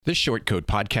The Short Code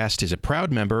Podcast is a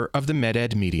proud member of the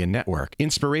MedEd Media Network.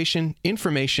 Inspiration,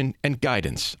 information, and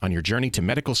guidance on your journey to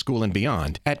medical school and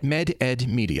beyond at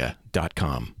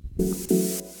mededmedia.com.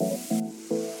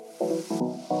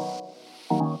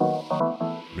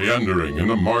 Meandering in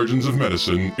the margins of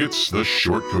medicine, it's the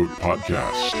Short Code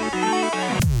Podcast.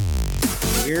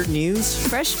 Weird news,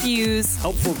 fresh views,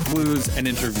 helpful clues, and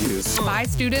interviews. By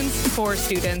students, for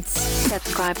students.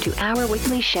 Subscribe to our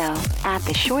weekly show at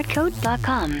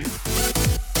theshortcode.com.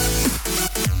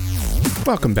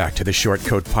 Welcome back to the Short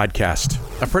Code Podcast,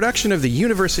 a production of the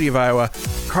University of Iowa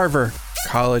Carver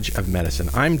College of Medicine.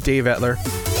 I'm Dave Etler.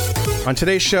 On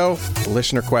today's show, a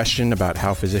listener question about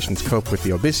how physicians cope with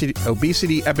the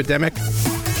obesity epidemic.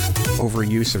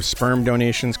 Overuse of sperm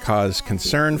donations cause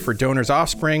concern for donors'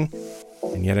 offspring.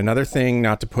 And yet another thing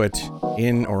not to put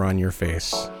in or on your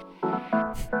face.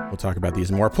 We'll talk about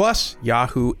these and more. Plus,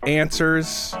 Yahoo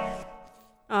Answers.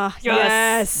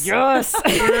 Yes.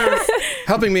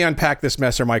 Helping me unpack this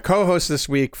mess are my co-hosts this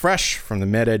week, fresh from the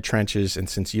MedEd trenches. And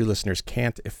since you listeners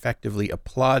can't effectively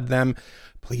applaud them,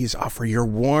 please offer your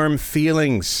warm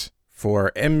feelings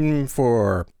for I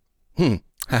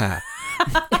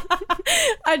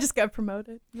just got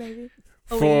promoted, maybe.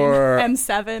 For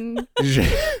M7.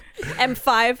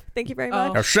 M5. Thank you very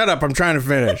much. Now shut up. I'm trying to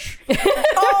finish.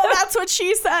 Oh, that's what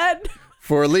she said.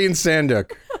 For Lean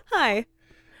Sanduk. Hi.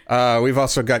 We've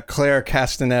also got Claire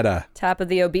Castaneda. Top of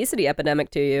the obesity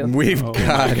epidemic to you. We've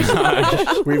got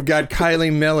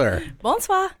Kylie Miller.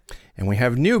 Bonsoir. And we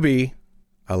have newbie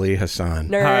Ali Hassan.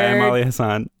 Nerd. Hi, I'm Ali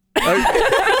Hassan.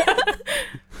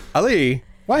 Ali,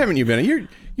 why haven't you been?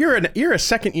 You're a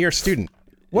second year student.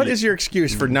 What is your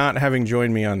excuse for not having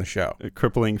joined me on the show? A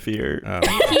crippling fear.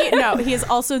 He is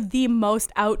also the most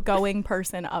outgoing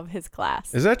person of his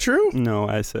class. Is that true? No,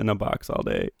 I sit in a box all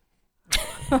day.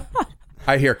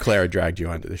 I hear Claire dragged you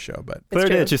onto the show, but Claire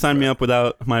did. She signed me up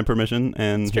without my permission,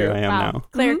 and here I am now.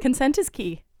 Claire, consent is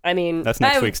key. I mean, that's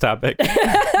next week's topic.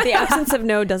 The absence of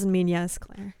no doesn't mean yes,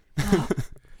 Claire. Oh.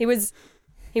 He was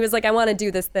like, I want to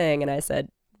do this thing, and I said,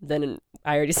 then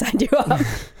I already signed you up.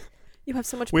 You have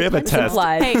so much. We have a test.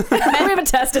 Hey, we have a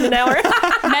test in an hour.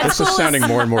 This is sounding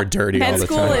more and more dirty all the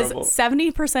time. Med school is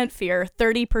 70% fear,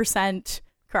 30%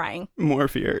 crying. More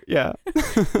fear, yeah.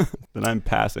 Then I'm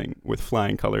passing with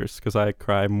flying colors because I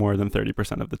cry more than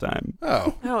 30% of the time.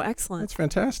 Oh, excellent. That's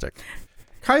fantastic.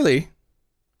 Kylie.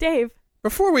 Dave.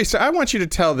 Before we start, I want you to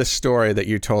tell this story that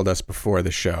you told us before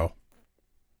the show.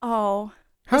 Oh.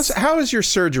 How is your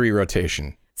surgery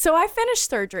rotation? So I finished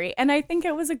surgery, and I think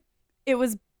it was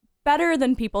better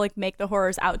than people make the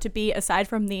horrors out to be, aside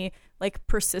from the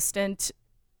persistent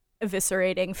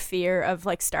eviscerating fear of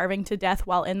starving to death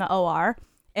while in the OR.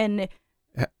 And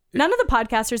none of the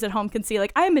podcasters at home can see I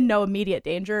am in no immediate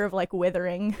danger of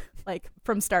withering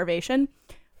from starvation,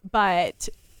 but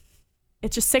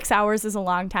it's just 6 hours is a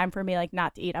long time for me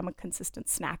not to eat. I'm a consistent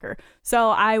snacker.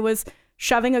 So I was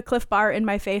shoving a Cliff Bar in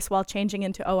my face while changing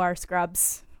into OR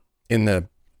scrubs.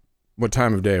 What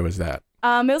time of day was that?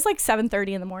 It was 7:30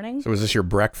 in the morning. So was this your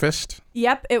breakfast?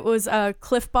 Yep, it was a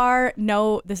Cliff Bar.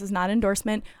 No, this is not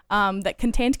endorsement. That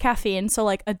contained caffeine, so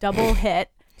a double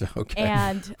hit. Okay.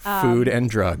 And food and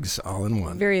drugs all in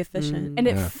one. Very efficient. And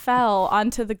it fell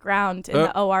onto the ground in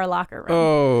the OR locker room.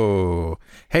 Oh,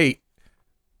 hey,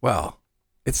 well,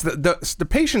 it's the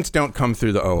patients don't come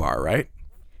through the OR, right?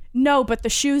 No, but the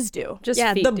shoes do. Just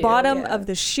the bottom of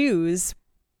the shoes.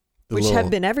 Which have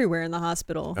been everywhere in the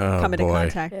hospital, come into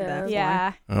contact with that.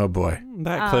 Yeah. Oh, boy.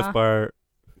 That Cliff Bar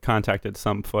contacted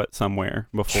some foot somewhere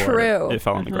before it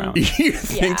fell on the ground. You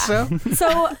think so?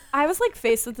 So I was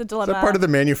faced with the dilemma. Is that part of the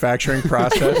manufacturing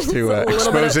process to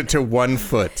expose it to 1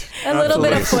 foot? A little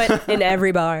bit of foot in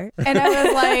every bar. And I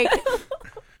was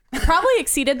probably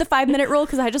exceeded the 5-minute rule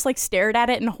because I just stared at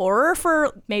it in horror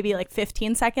for maybe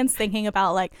 15 seconds thinking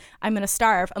about I'm going to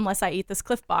starve unless I eat this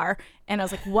Cliff Bar. And I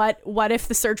was what if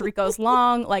the surgery goes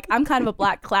long? I'm kind of a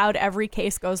black cloud. Every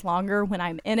case goes longer when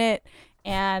I'm in it.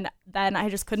 And then I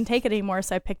just couldn't take it anymore.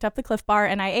 So I picked up the Cliff Bar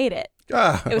and I ate it.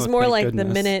 It was more like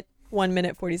the 1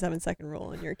 minute, 47-second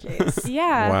rule in your case.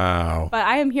 Yeah. Wow. But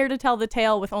I am here to tell the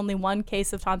tale with only 1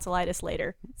 case of tonsillitis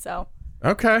later. So.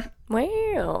 Okay.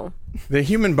 Wow. The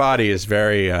human body is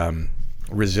very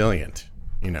resilient.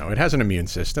 It has an immune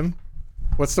system.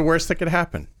 What's the worst that could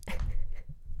happen?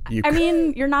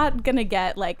 You're not going to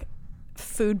get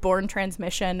foodborne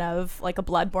transmission of a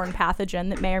bloodborne pathogen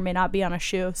that may or may not be on a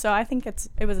shoe. So I think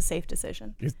it was a safe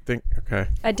decision. You think? Okay.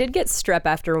 I did get strep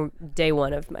after day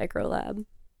 1 of microlab.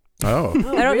 Oh.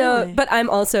 I don't know, but I'm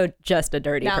also just a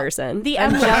dirty person. The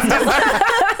I'm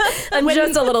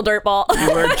just a little dirtball.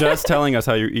 You were just telling us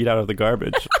how you eat out of the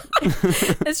garbage.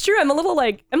 It's true. I'm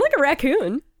like a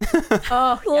raccoon.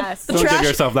 Oh, yes. The Don't trash, give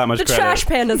yourself that much the credit. trash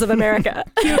pandas of America.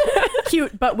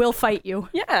 Cute, but will fight you.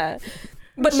 Yeah,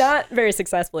 but not very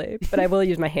successfully. But I will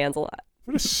use my hands a lot.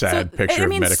 What a sad picture I of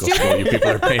mean, medical school you people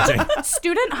are painting.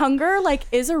 Student hunger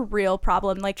is a real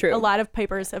problem. True. A lot of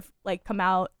papers have come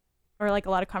out, or a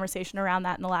lot of conversation around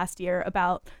that in the last year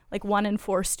about 1 in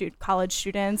 4 college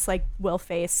students will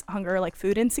face hunger,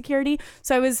 food insecurity.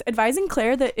 So I was advising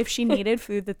Claire that if she needed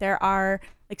food, that there are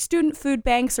student food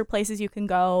banks or places you can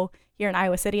go here in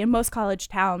Iowa City and most college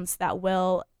towns that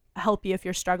will help you if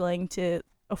you're struggling to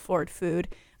afford food.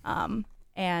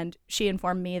 And she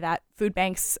informed me that food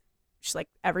banks, she's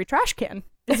every trash can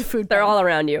is a food They're bank. all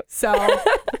around you. So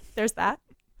there's that.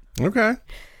 Okay.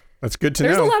 That's good to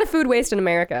There's know. a lot of food waste in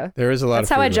America. There is a lot That's of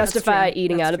food how I waste. justify That's true.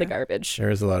 eating That's out of the true. garbage. There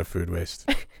is a lot of food waste.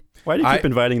 Why do you keep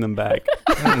inviting them back?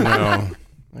 I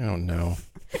don't know.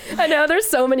 I know, there's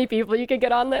so many people you could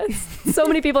get on this. So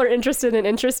many people are interested and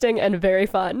interesting and very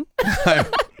fun.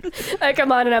 I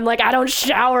come on and I'm I don't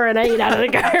shower and I eat out of the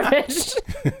garbage.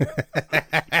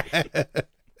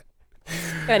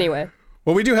 Anyway.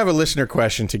 Well, we do have a listener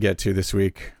question to get to this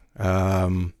week.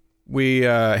 Hannah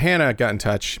got in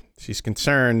touch. She's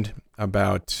concerned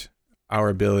about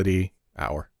I'm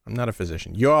not a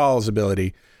physician, y'all's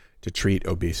ability to treat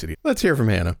obesity. Let's hear from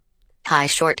Hannah. Hi,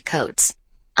 Short Coats.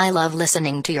 I love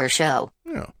listening to your show.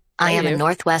 Oh. I am you. a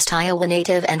Northwest Iowa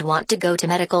native and want to go to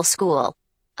medical school.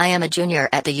 I am a junior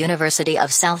at the University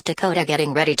of South Dakota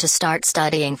getting ready to start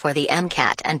studying for the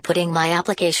MCAT and putting my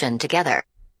application together.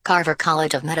 Carver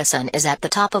College of Medicine is at the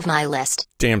top of my list.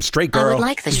 Damn straight, I girl. would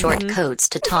like the Short Coats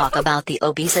to talk about the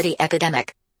obesity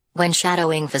epidemic. When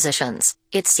shadowing physicians,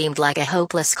 it seemed like a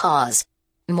hopeless cause.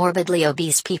 Morbidly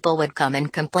obese people would come in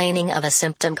complaining of a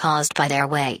symptom caused by their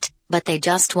weight, but they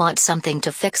just want something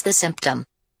to fix the symptom.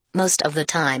 Most of the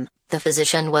time, the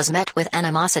physician was met with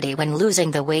animosity when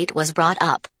losing the weight was brought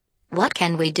up. What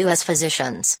can we do as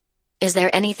physicians? Is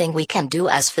there anything we can do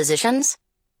as physicians?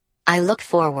 I look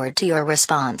forward to your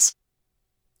response.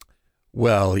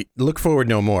 Well, look forward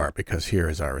no more, because here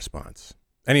is our response.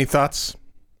 Any thoughts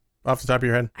off the top of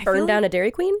your head? Burn down a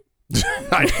Dairy Queen?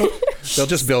 They'll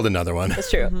just build another one. That's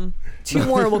true. Mm-hmm. 2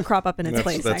 more will crop up in its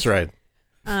place. That's actually.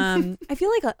 right. I feel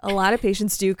like a lot of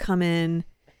patients do come in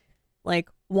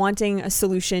wanting a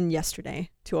solution yesterday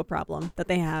to a problem that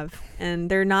they have,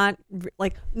 and they're not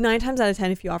 9 times out of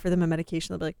 10, if you offer them a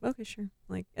medication, they'll be okay, sure.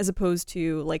 As opposed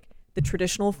to the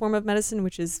traditional form of medicine,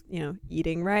 which is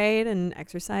eating right and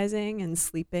exercising and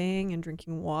sleeping and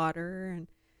drinking water and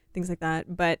things like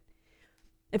that. But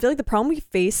I feel like the problem we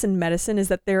face in medicine is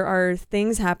that there are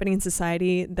things happening in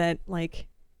society that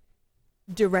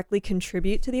directly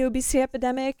contribute to the obesity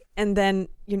epidemic, and then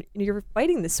you're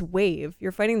fighting this wave.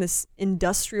 You're fighting this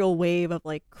industrial wave of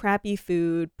crappy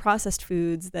food, processed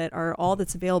foods that are all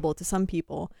that's available to some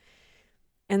people.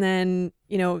 And then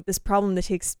this problem that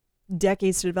takes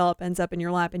decades to develop ends up in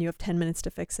your lap, and you have 10 minutes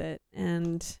to fix it.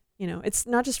 And it's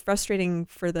not just frustrating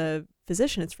for the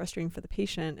physician, it's frustrating for the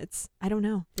patient. I don't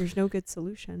know, there's no good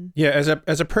solution. Yeah,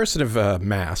 as a person of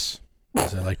mass,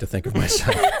 as I like to think of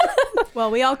myself. Well,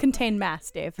 we all contain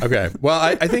mass, Dave. Okay. Well,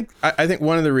 I think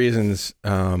one of the reasons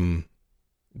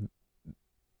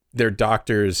their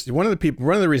doctors, one of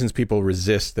the reasons people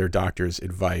resist their doctor's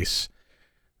advice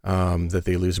that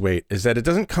they lose weight is that it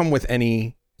doesn't come with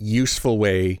any useful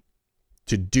way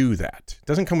to do that. It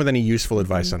doesn't come with any useful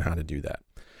advice on how to do that.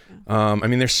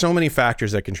 There's so many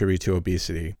factors that contribute to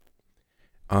obesity.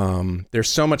 There's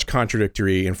so much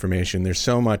contradictory information. There's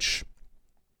so much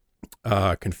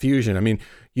confusion.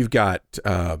 You've got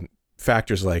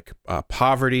factors like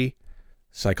poverty,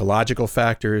 psychological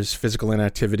factors, physical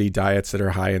inactivity, diets that are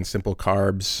high in simple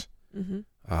carbs,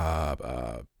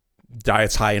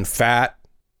 diets high in fat.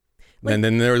 And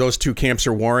then those two camps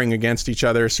are warring against each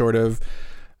other, sort of.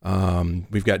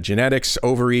 We've got genetics,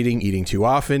 overeating, eating too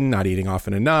often, not eating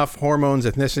often enough, hormones,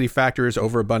 ethnicity factors,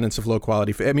 overabundance of low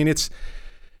quality food.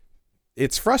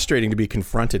 It's frustrating to be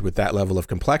confronted with that level of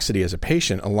complexity as a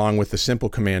patient, along with the simple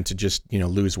command to just,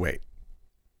 lose weight.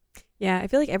 Yeah, I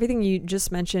feel like everything you just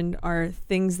mentioned are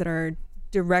things that are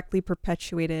directly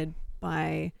perpetuated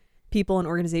by people and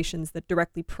organizations that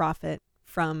directly profit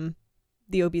from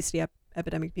the obesity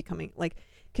epidemic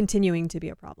continuing to be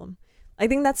a problem. I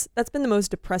think that's been the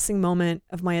most depressing moment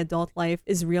of my adult life,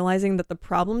 is realizing that the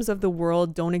problems of the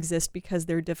world don't exist because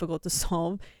they're difficult to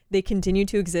solve. They continue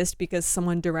to exist because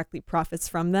someone directly profits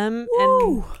from them.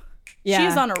 Woo! And yeah.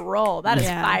 She's on a roll. That is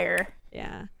fire.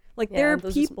 Yeah. There are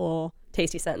people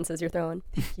tasty sentences you're throwing.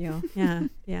 Thank you. Yeah,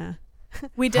 yeah.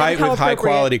 We did High with high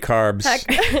quality carbs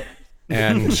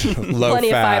and low Plenty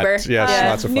of fat. fiber. Yes, Yeah.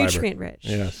 lots of fiber. Nutrient rich.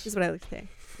 Yes. Is what I like to say.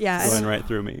 Yeah. Going right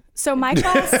through me. So my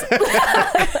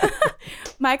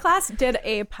class did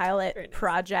a pilot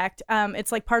project.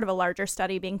 It's like part of a larger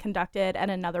study being conducted at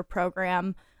another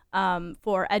program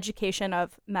for education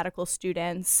of medical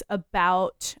students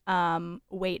about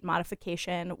weight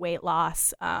modification, weight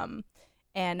loss,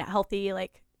 and healthy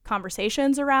like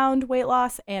conversations around weight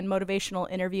loss and motivational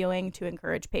interviewing to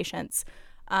encourage patients.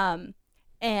 And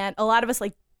a lot of us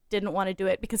like didn't want to do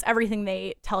it because everything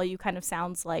they tell you kind of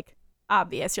sounds like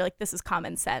obvious. You're like, this is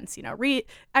common sense, you know,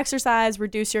 exercise,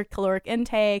 reduce your caloric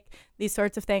intake, these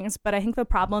sorts of things. But I think the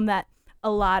problem that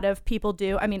a lot of people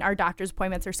do, I mean, our doctor's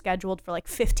appointments are scheduled for like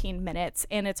 15 minutes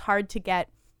and it's hard to get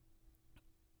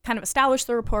kind of establish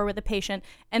the rapport with the patient,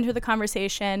 enter the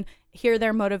conversation, hear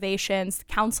their motivations,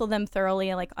 counsel them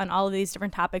thoroughly, like on all of these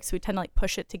different topics. We tend to like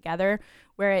push it together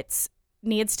where it's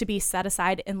needs to be set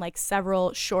aside in like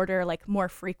several shorter, like more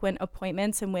frequent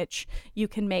appointments in which you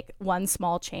can make one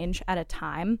small change at a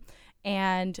time.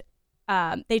 And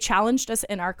they challenged us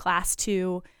in our class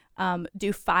to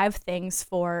do 5 things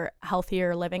for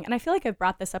healthier living. And I feel like I've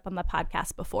brought this up on the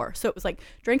podcast before. So it was like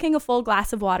drinking a full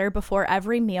glass of water before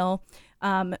every meal,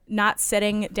 not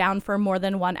sitting down for more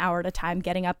than 1 hour at a time,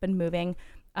 getting up and moving,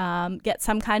 get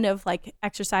some kind of like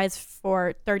exercise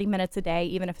for 30 minutes a day,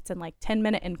 even if it's in like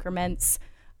 10-minute increments.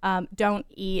 Don't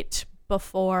eat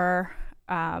before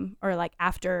or like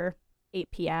after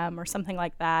 8 p.m. or something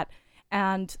like that.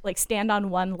 And like stand on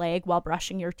one leg while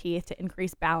brushing your teeth to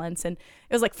increase balance. And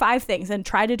it was like 5 things, and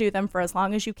try to do them for as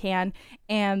long as you can.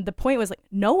 And the point was like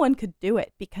no one could do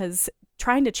it because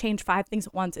trying to change 5 things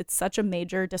at once, it's such a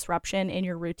major disruption in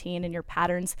your routine and your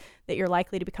patterns that you're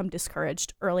likely to become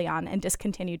discouraged early on and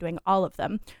discontinue doing all of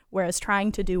them. Whereas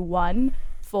trying to do one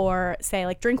for, say,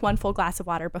 like drink 1 full glass of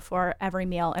water before every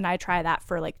meal, and I try that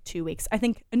for like 2 weeks. I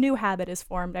think a new habit is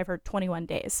formed. I've heard 21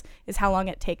 days is how long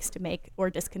it takes to make or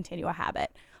discontinue a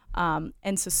habit.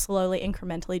 And so slowly,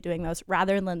 incrementally doing those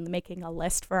rather than making a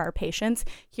list for our patients.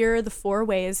 Here are the 4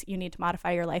 ways you need to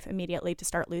modify your life immediately to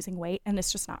start losing weight. And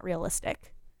it's just not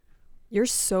realistic. You're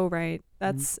so right.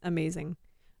 That's amazing.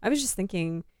 I was just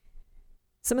thinking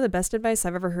some of the best advice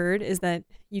I've ever heard is that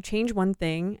you change one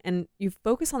thing and you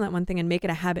focus on that one thing and make it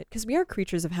a habit, because we are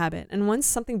creatures of habit. And once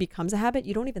something becomes a habit,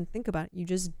 you don't even think about it. You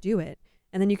just do it.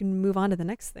 And then you can move on to the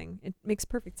next thing. It makes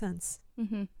perfect sense.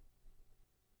 Mm-hmm.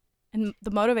 And the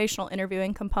motivational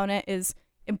interviewing component is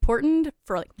important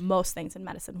for like most things in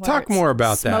medicine. Talk more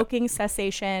about that. Smoking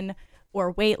cessation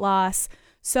or weight loss.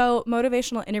 So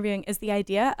motivational interviewing is the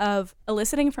idea of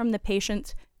eliciting from the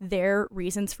patient their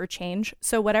reasons for change.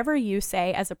 So whatever you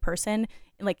say as a person,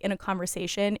 like in a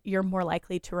conversation, you're more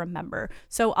likely to remember.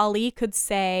 So Ali could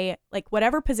say, like,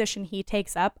 whatever position he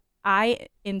takes up, I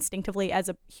instinctively as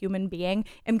a human being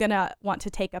am going to want to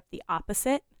take up the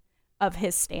opposite of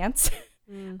his stance.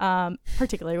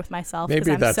 Particularly with myself, because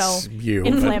Maybe I'm that's so you,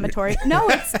 inflammatory. No,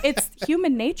 it's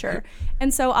human nature.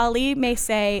 And so Ali may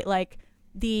say like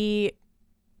I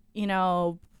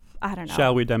don't know.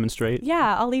 Shall we demonstrate?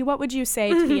 Yeah, Ali, what would you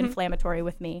say to be inflammatory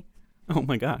with me? Oh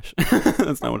my gosh.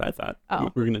 That's not what I thought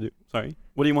we were going to do. Sorry.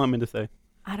 What do you want me to say?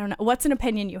 I don't know. What's an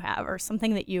opinion you have or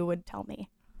something that you would tell me?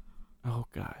 Oh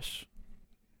gosh.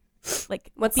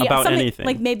 Like what's about anything?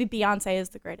 Like maybe Beyonce is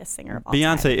the greatest singer of all time.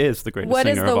 Beyonce is the greatest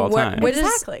singer of all time. What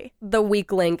exactly. is the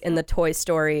weak link in the Toy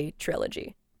Story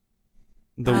trilogy?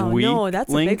 The weak that's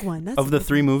link a big one. That's of the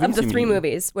 3 movies? Of the 3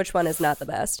 movies, which one is not the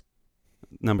best?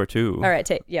 Number 2. All right,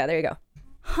 yeah, there you go.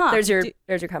 Huh. There's your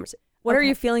conversation. What are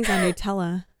your feelings on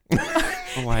Nutella?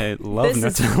 Oh, I love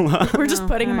Nutella. We're just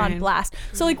putting him on blast.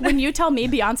 So like when you tell me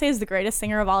Beyonce is the greatest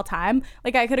singer of all time,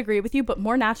 like I could agree with you, but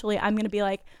more naturally I'm going to be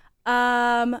like,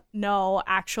 no,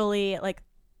 actually, like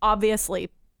obviously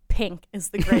Pink is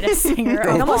the greatest singer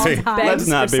of all time. Let's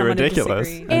not be ridiculous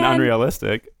and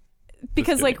unrealistic.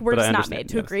 Because like we're just not made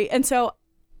to agree. And so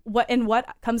what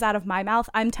comes out of my mouth,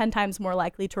 I'm 10 times more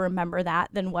likely to remember that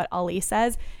than what Ali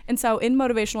says. And so in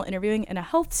motivational interviewing, in a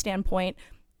health standpoint,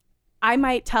 I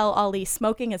might tell Ali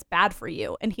smoking is bad for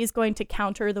you, and he's going to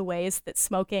counter the ways that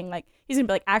smoking, like he's gonna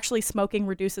be like, actually smoking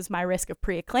reduces my risk of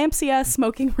preeclampsia,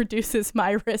 smoking reduces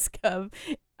my risk of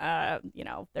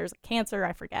there's a cancer,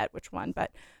 I forget which one, but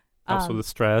also the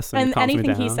stress and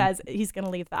anything he says, he's going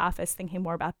to leave the office thinking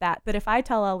more about that. But if I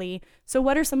tell Ali, so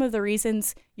what are some of the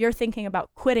reasons you're thinking about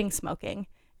quitting smoking?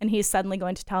 And he's suddenly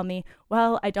going to tell me,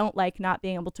 well, I don't like not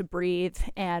being able to breathe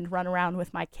and run around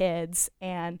with my kids.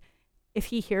 And if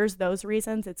he hears those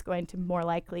reasons, it's going to more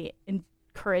likely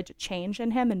encourage a change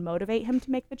in him and motivate him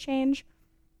to make the change.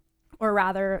 or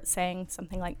rather saying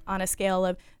something like, on a scale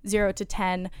of 0 to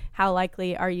 10, how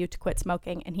likely are you to quit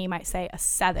smoking? And he might say a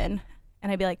 7.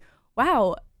 And I'd be like,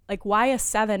 wow, like why a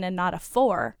 7 and not a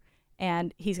 4?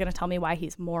 And he's going to tell me why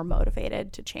he's more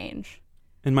motivated to change.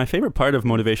 And my favorite part of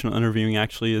motivational interviewing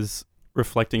actually is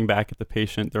reflecting back at the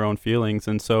patient, their own feelings.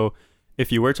 And so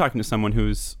if you were talking to someone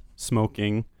who's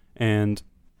smoking and,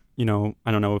 you know,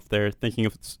 I don't know if they're thinking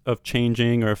of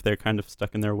changing or if they're kind of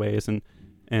stuck in their ways and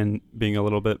being a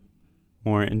little bit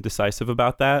more indecisive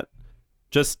about that,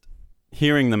 just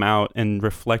hearing them out and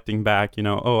reflecting back, you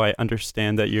know, oh, I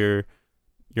understand that you're,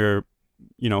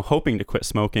 you know, hoping to quit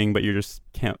smoking, but you just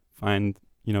can't find,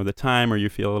 you know, the time, or you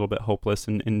feel a little bit hopeless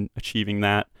in achieving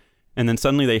that. And then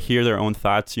suddenly they hear their own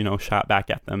thoughts, you know, shot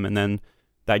back at them. And then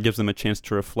that gives them a chance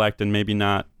to reflect, and maybe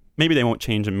they won't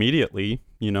change immediately,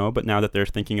 you know, but now that they're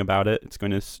thinking about it, it's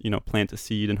going to, you know, plant a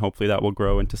seed, and hopefully that will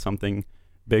grow into something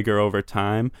bigger over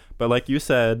time. But like you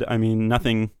said, I mean,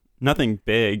 nothing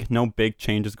big, no big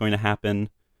change is going to happen,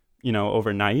 you know,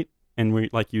 overnight. And we,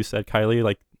 like you said, Kylie,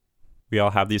 like we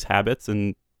all have these habits,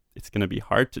 and it's going to be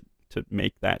hard to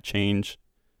make that change.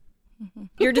 Mm-hmm.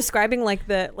 You're describing like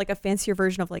a fancier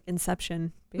version of like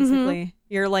Inception, basically. Mm-hmm.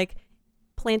 You're like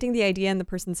planting the idea in the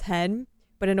person's head,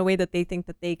 but in a way that they think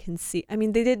that they can see. I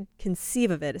mean, they did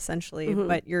conceive of it essentially, mm-hmm.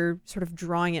 but you're sort of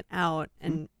drawing it out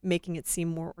and making it seem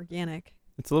more organic.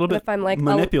 It's a little bit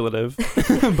manipulative,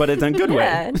 but it's in a good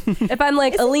way. If I'm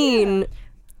like, Aline,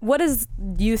 what is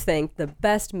you think the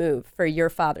best move for your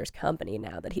father's company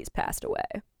now that he's passed away?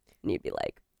 And you'd be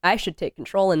like, I should take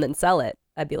control and then sell it.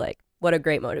 I'd be like, what a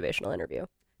great motivational interview.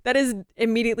 That is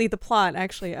immediately the plot,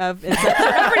 actually, of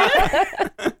Inception.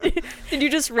 Did you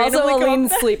just randomly Also,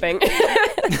 Aline's sleeping.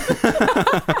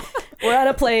 We're on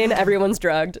a plane. Everyone's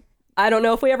drugged. I don't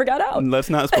know if we ever got out. Let's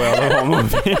not spoil the whole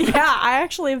movie. Yeah, I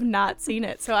actually have not seen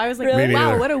it. So I was like, really?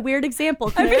 Wow, what a weird example.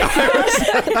 Did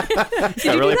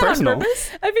you really personal.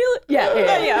 I feel like, yeah,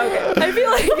 okay. I feel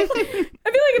like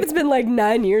if it's been like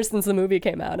 9 years since the movie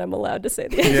came out, I'm allowed to say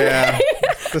the Yeah.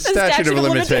 The statute of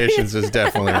limitations is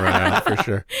definitely run out for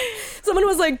sure. Someone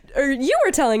was like, or you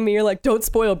were telling me, you're like, don't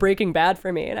spoil Breaking Bad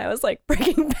for me. And I was like,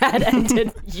 Breaking Bad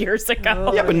ended years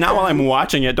ago. Yeah, but now while I'm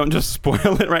watching it, don't just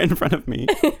spoil it right in front of me.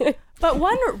 But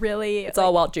one really it's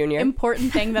all Walt Jr.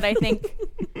 important thing that I think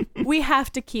we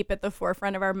have to keep at the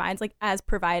forefront of our minds, like as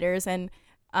providers, and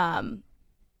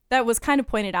that was kind of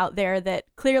pointed out there, that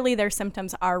clearly their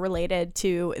symptoms are related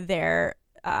to their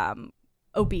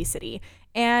obesity.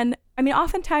 And I mean,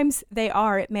 oftentimes they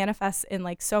are. It manifests in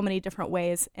like so many different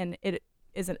ways, and it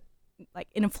is like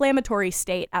an inflammatory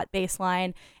state at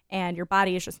baseline, and your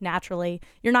body is just naturally,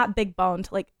 you're not big boned.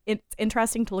 Like, it's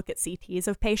interesting to look at CTs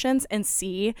of patients and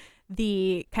see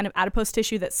the kind of adipose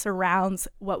tissue that surrounds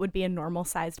what would be a normal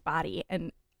sized body.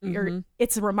 And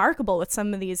it's remarkable with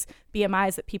some of these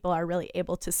BMIs that people are really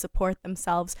able to support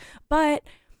themselves. But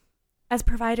as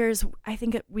providers, I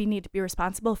think we need to be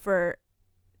responsible for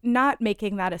not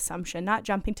making that assumption, not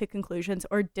jumping to conclusions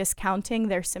or discounting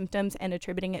their symptoms and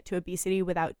attributing it to obesity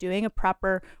without doing a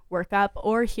proper workup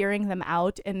or hearing them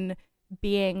out and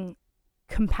being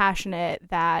compassionate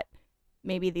that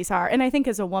maybe these are. And I think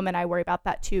as a woman, I worry about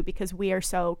that too, because we are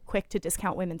so quick to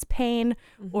discount women's pain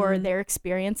or their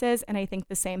experiences. And I think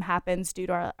the same happens due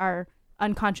to our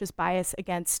unconscious bias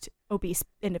against obese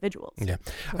individuals. Yeah.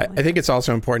 I think it's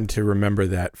also important to remember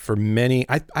that for many,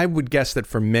 I would guess that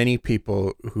for many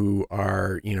people who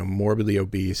are, you know, morbidly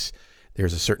obese,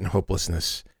 there's a certain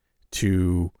hopelessness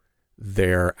to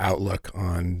their outlook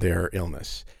on their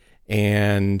illness.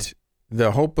 And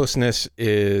the hopelessness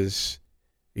is,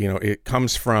 you know, it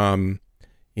comes from,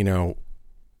 you know,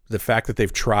 the fact that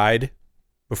they've tried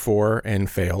before and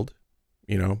failed.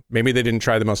 You know, maybe they didn't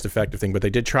try the most effective thing, but they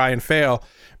did try and fail.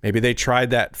 Maybe they tried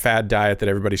that fad diet that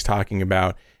everybody's talking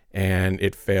about and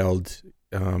it failed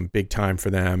big time for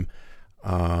them,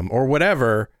 or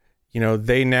whatever. You know,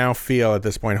 they now feel at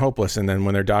this point hopeless. And then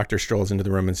when their doctor strolls into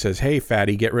the room and says, "Hey,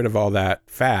 fatty, get rid of all that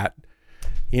fat,"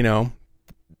 you know,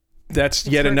 that's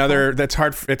yet another, that's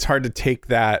hard. It's hard to take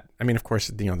that. I mean, of course,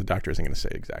 you know, the doctor isn't going to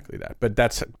say exactly that, but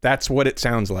that's what it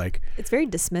sounds like. It's very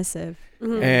dismissive.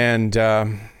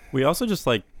 And, we also just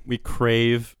we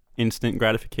crave instant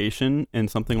gratification,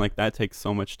 and something like that takes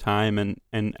so much time and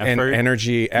effort. And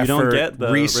energy, effort, you don't get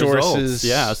the resources. Results.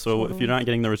 Yeah, so if you're not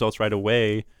getting the results right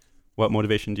away, what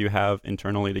motivation do you have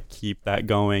internally to keep that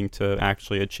going to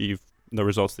actually achieve the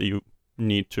results that you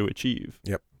need to achieve?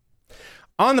 Yep.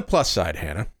 On the plus side,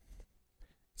 Hannah, it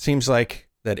seems like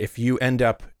that if you end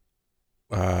up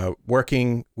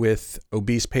working with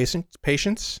obese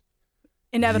patients,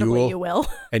 inevitably you will.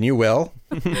 And you will.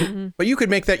 But you could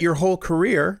make that your whole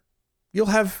career. You'll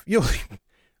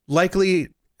likely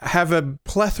have a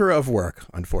plethora of work,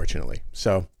 unfortunately.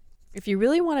 So If you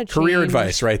really want to career change,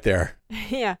 advice right there.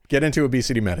 Yeah. Get into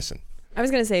obesity medicine. I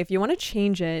was going to say, if you want to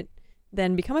change it,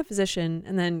 then become a physician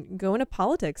and then go into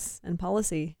politics and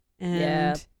policy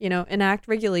and, enact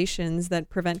regulations that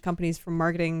prevent companies from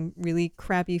marketing really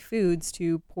crappy foods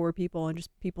to poor people and just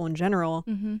people in general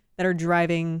that are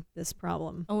driving this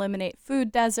problem. Eliminate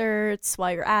food deserts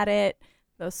while you're at it,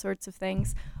 those sorts of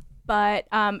things. But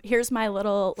here's my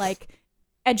little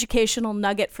educational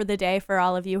nugget for the day for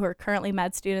all of you who are currently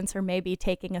med students or maybe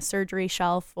taking a surgery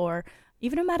shelf or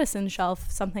even a medicine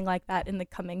shelf, something like that in the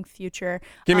coming future.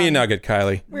 Give me a nugget,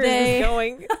 Kylie. Where is this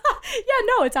going?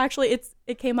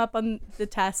 It came up on the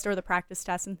test or the practice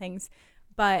test and things.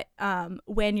 But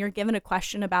when you're given a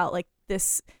question about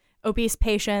this obese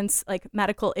patient's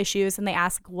medical issues and they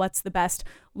ask what's the best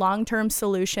long-term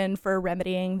solution for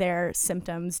remedying their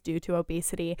symptoms due to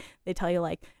obesity, they tell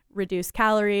you reduce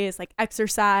calories,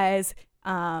 exercise,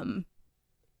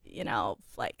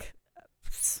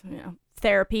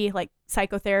 therapy,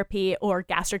 psychotherapy or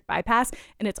gastric bypass.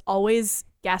 And it's always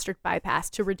gastric bypass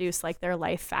to reduce their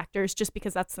life factors, just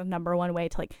because that's the number one way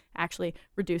to actually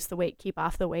reduce the weight, keep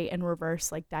off the weight, and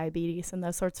reverse diabetes and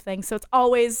those sorts of things. So it's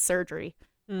always surgery.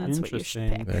 That's what you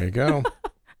should pick. There you go.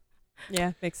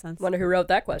 Yeah, makes sense. Wonder who wrote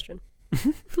that question.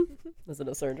 Was it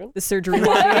a surgeon? The surgery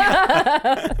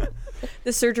lobby.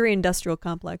 The surgery industrial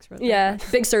complex. Yeah,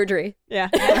 big surgery. Yeah.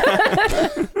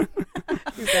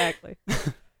 Exactly.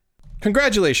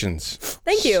 Congratulations.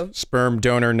 Thank you. Sperm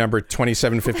donor number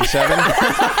 2757.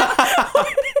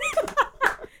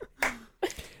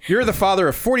 You're the father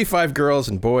of 45 girls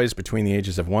and boys between the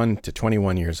ages of 1 to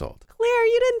 21 years old. Claire,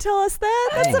 you didn't tell us that.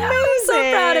 That's amazing. I'm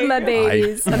so proud of my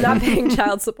babies. I'm not paying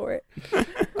child support.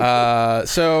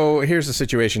 So here's the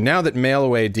situation. Now that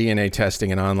mail-away DNA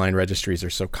testing and online registries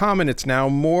are so common, it's now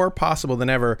more possible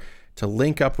than ever to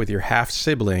link up with your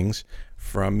half-siblings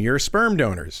from your sperm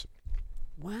donors.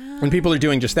 Wow. And people are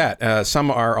doing just that. Some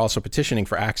are also petitioning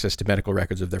for access to medical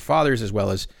records of their fathers, as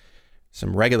well as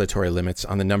some regulatory limits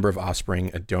on the number of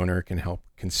offspring a donor can help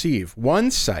conceive. One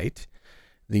site,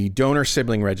 the Donor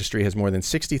Sibling Registry, has more than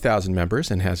 60,000 members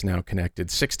and has now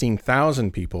connected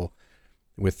 16,000 people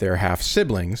with their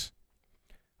half-siblings.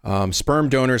 Sperm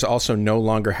donors also no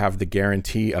longer have the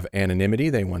guarantee of anonymity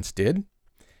they once did.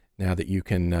 Now that you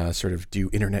can sort of do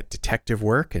internet detective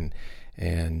work and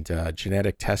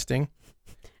genetic testing.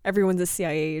 Everyone's a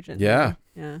CIA agent. Yeah.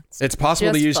 Yeah. It's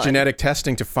possible to Just use fun. genetic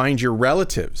testing to find your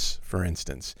relatives, for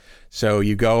instance. So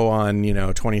you go on,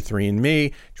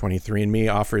 23andMe.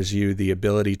 23andMe offers you the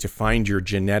ability to find your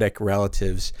genetic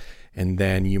relatives, and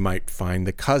then you might find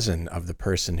the cousin of the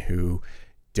person who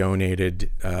donated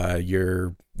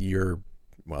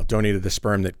donated the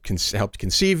sperm that helped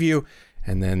conceive you,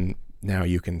 and then now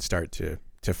you can start to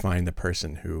find the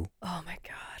person who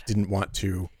didn't want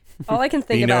to All I can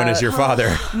think be about known as your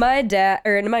father. my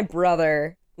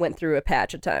brother went through a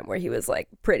patch of time where he was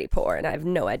pretty poor, and I have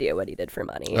no idea what he did for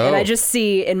money. Oh. And I just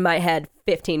see in my head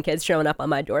 15 kids showing up on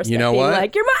my doorstep, You know being what?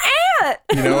 like, "You're my aunt."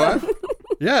 You know what?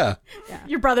 Yeah.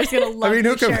 Your brother's going to love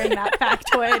you sharing that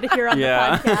factoid here on the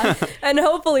podcast. And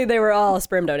hopefully they were all a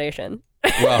sperm donation.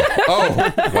 Well,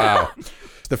 wow.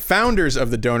 The founders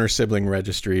of the Donor Sibling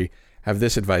Registry have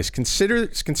this advice.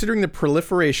 Considering the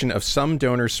proliferation of some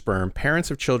donor sperm,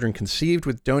 parents of children conceived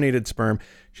with donated sperm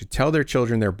should tell their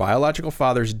children their biological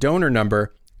father's donor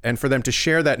number and for them to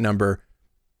share that number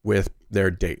with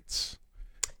their dates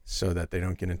so that they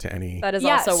don't get into any That is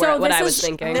also what I was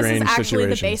thinking. This is strange actually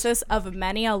the situations. basis of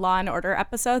many a Law and Order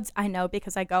episodes. I know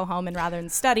because I go home and rather than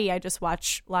study, I just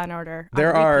watch Law and Order. On There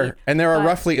repeat. are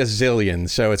roughly a zillion,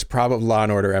 so it's probably Law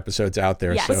and Order episodes out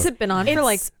there. Yes. So What's it been on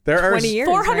for there are 20 years?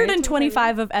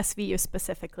 425 of SVU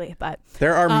specifically, but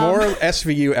there are more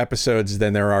SVU episodes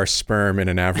than there are sperm in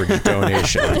an average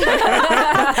donation.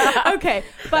 okay,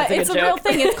 but a it's a good real joke.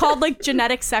 thing. It's called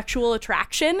genetic sexual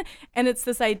attraction, and it's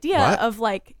this idea What? of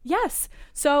yes.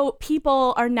 So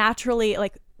people are naturally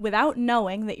without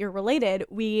knowing that you're related,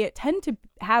 we tend to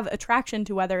have attraction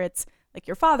to whether it's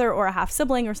your father or a half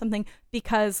sibling or something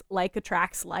because like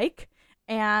attracts like.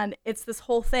 And it's this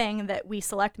whole thing that we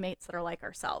select mates that are like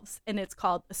ourselves, and it's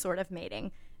called assortative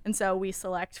mating. And so we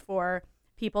select for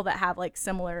people that have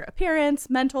similar appearance,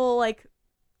 mental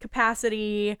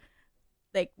capacity.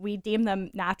 We deem them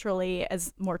naturally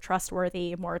as more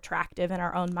trustworthy, more attractive in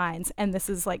our own minds. And this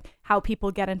is how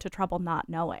people get into trouble not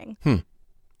knowing.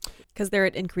 Because they're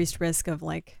at increased risk of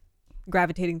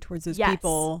gravitating towards those Yes.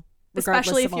 people. regardless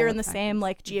Especially of if you're all in the factors. same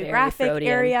Very geographic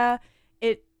Freudian. area,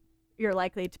 you're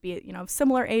likely to be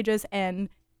similar ages, and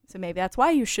so maybe that's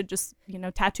why you should just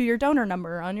tattoo your donor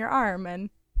number on your arm and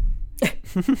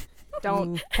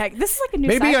Don't heck. This is like a new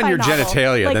Maybe on sci-fi your novel.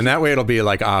 genitalia, Like, then that way it'll be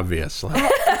like obvious.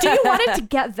 Like, do you want it to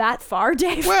get that far,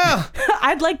 Dave? well,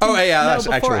 I'd like to Oh, yeah, know that's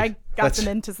before actually- I got that's- them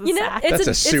into the You know, sack. That's a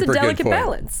it's super a good delicate point.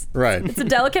 balance. right. It's a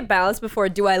delicate balance before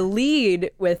do I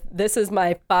lead with this is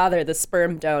my father, the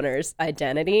sperm donor's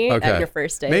identity at your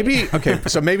first date? Maybe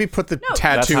so maybe put the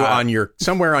tattoo That's hot. on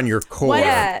somewhere on your core. What,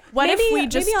 Yeah. what maybe, if we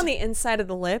just maybe on the inside of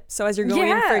the lip, so as you're going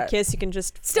in for Yeah. a kiss, you can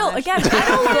just still flash. again? I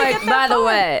don't want to like, get by that the far.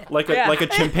 way, Like a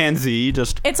chimpanzee,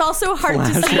 just It's also hard to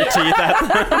flash see. your teeth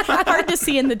at them. Hard to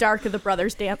see in the dark of the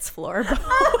brothers' dance floor.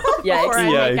 Before Yikes. I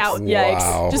make Yikes. out.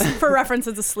 Wow. Just for reference,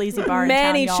 it's a sleazy bar.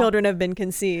 Many in town, y'all. children have been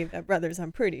conceived at Brothers,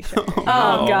 I'm pretty sure.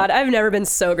 Oh God, I've never been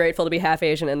so grateful to be half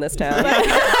Asian in this town.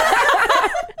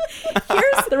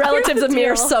 The relatives of me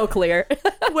are deal. so clear.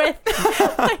 With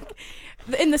like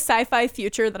in the sci-fi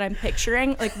future that I'm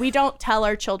picturing, like we don't tell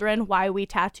our children why we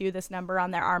tattoo this number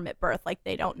on their arm at birth. Like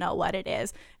they don't know what it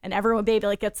is, and everyone baby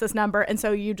like gets this number, and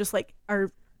so you just like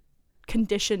are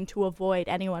conditioned to avoid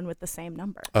anyone with the same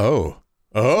number. Oh.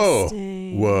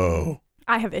 Interesting. Whoa.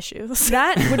 I have issues.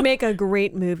 That would make a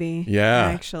great movie. Yeah.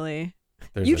 Actually.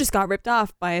 There's You a- just got ripped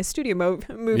off by a studio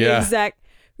movie Yeah. exec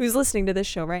who's listening to this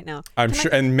show right now. I'm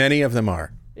sure, and many of them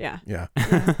are. Yeah. Yeah.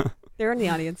 They're in the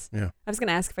audience. Yeah. I was going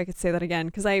to ask if I could say that again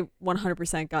because I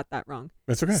 100% got that wrong.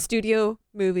 That's okay. Studio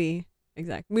movie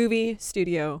exec. Movie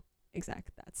studio exec.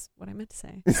 That's what I meant to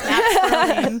say.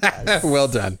 Well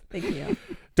done. Thank you.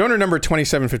 Donor number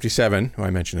 2757, who I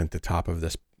mentioned at the top of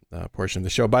this portion of the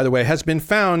show, by the way, has been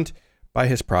found by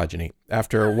his progeny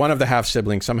after one of the half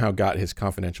siblings somehow got his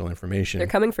confidential information. They're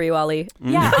coming for you, Ali.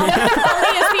 Yeah, Ali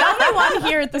is the only one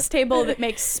here at this table that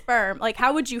makes sperm. Like,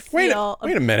 how would you feel?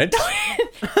 Wait a minute.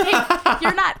 Hey,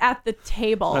 you're not at the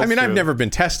table. I mean, I've true. never been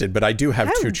tested, but I do have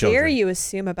How two children. dare you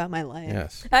assume about my life?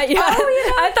 Yes.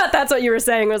 I thought that's what you were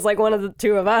saying was like one of the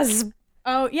two of us.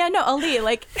 Oh yeah, no, Ali.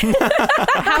 Like,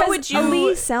 how would you?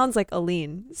 Ali sounds like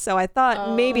Aline. So I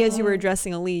thought maybe as you were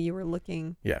addressing Ali, you were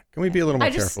looking. Yeah. Can we be a little more I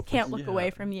just careful? can't look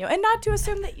away from you, and not to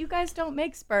assume that you guys don't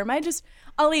make sperm.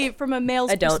 Ali, from a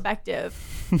male's I don't.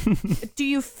 perspective, do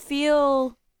you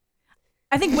feel?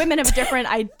 I think women have a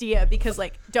different idea because,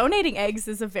 like, donating eggs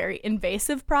is a very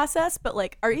invasive process. But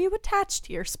like, are you attached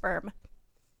to your sperm?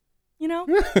 You know,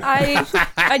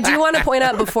 I do want to point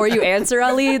out before you answer,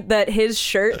 Ali, that his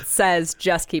shirt says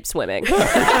 "Just keep swimming."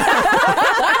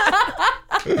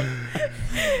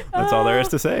 That's all there is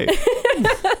to say.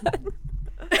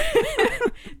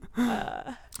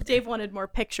 Dave wanted more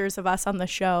pictures of us on the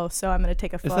show, so I'm going to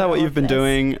take a photo. Is that what you've of been this.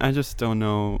 doing? I just don't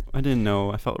know. I didn't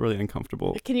know. I felt really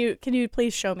uncomfortable. Can you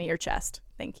please show me your chest?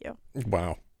 Thank you.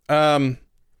 Wow. You know-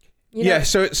 Yeah,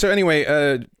 so anyway,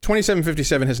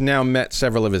 2757 has now met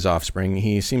several of his offspring.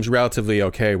 He seems relatively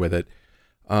okay with it.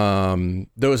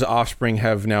 Those offspring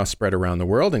have now spread around the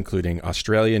world, including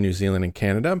Australia, New Zealand, and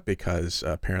Canada, because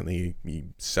apparently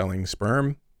selling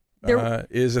sperm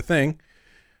is a thing.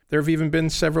 There have even been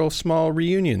several small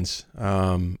reunions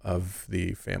of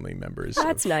the family members.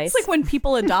 That's nice. It's like when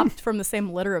people adopt from the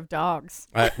same litter of dogs.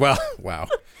 Well, wow.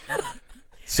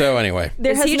 So anyway,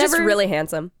 Is he just really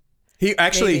handsome? he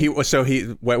actually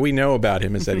what we know about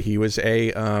him is that he was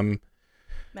a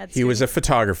Med he was a student.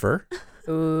 photographer.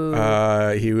 Ooh.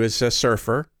 He was a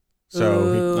surfer.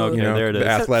 So he, Okay, there it the is.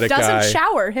 athletic Doesn't guy.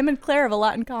 shower. Him and Claire have a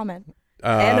lot in common.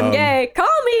 And I'm gay. Call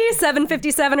me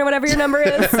 757 or whatever your number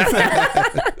is.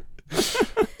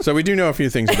 So we do know a few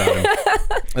things about him.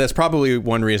 That's probably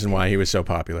one reason why he was so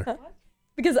popular.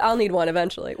 Because I'll need one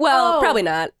eventually. Well, Oh. probably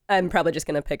not. I'm probably just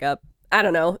going to pick up. I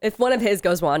don't know. If one of his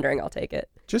goes wandering, I'll take it.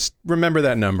 Just remember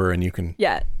that number and you can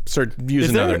Yeah. use Is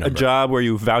another there number. a job where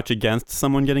you vouch against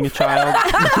someone getting a child?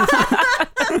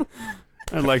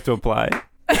 I'd like to apply.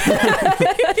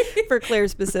 For Claire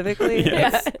specifically.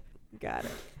 Yes. Got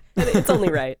it. It's only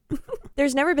right.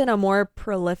 There's never been a more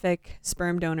prolific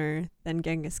sperm donor than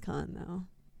Genghis Khan, though.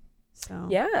 So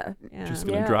Yeah. Just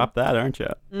gonna Yeah. drop that, aren't you?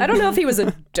 I don't know if he was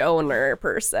a donor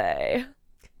per se.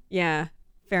 Yeah,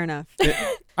 fair enough.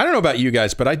 I don't know about you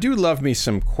guys, but I do love me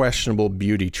some questionable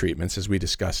beauty treatments, as we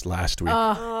discussed last week.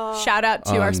 Shout out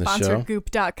to On our the sponsor, show.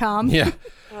 Goop.com. Yeah.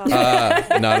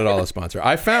 Not at all a sponsor.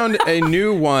 I found a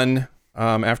new one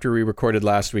after we recorded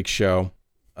last week's show,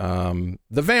 the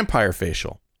vampire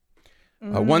facial.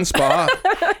 One spa.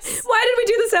 Why did we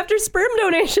do this after sperm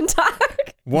donation talk?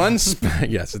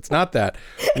 Yes, it's not that.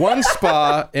 One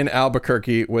spa in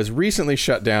Albuquerque was recently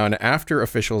shut down after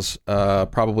officials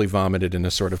probably vomited in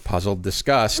a sort of puzzled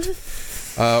disgust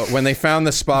when they found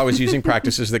the spa was using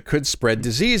practices that could spread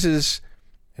diseases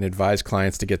and advised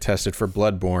clients to get tested for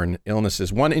bloodborne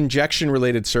illnesses. One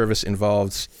injection-related service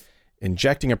involves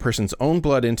injecting a person's own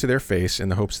blood into their face in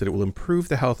the hopes that it will improve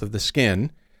the health of the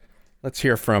skin. Let's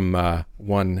hear from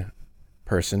one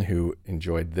person who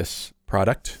enjoyed this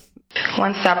product.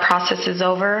 Once that process is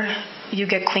over, you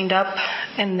get cleaned up,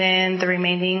 and then the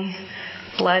remaining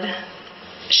blood,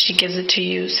 she gives it to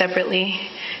you separately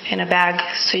in a bag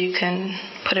so you can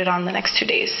put it on the next 2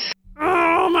 days.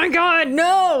 Oh my God,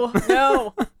 no,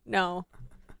 no, no.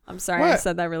 I'm sorry, I What?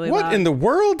 said that really What loud. in the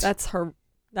world?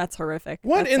 That's horrific.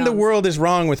 What That in the sounds- world is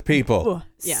wrong with people? Ugh,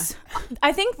 yeah.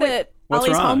 I think that what's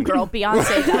Ollie's wrong? homegirl,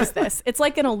 Beyonce, does this. It's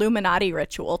like an Illuminati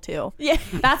ritual, too. Yeah.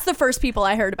 That's the first people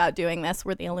I heard about doing this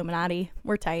were the Illuminati.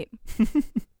 We're tight.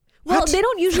 Well, they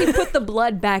don't usually put the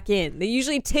blood back in. They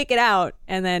usually take it out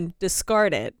and then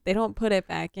discard it. They don't put it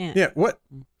back in. Yeah, what?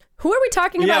 Who are we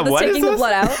talking Yeah, about that's what is taking the this?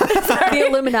 blood out? The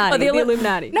Illuminati. Oh, the the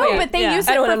Illuminati. No, Wait, but they yeah. use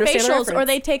I it don't for understand the facials, or reference.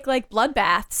 they take like blood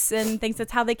baths and things.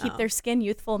 That's how they keep their skin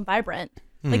youthful and vibrant.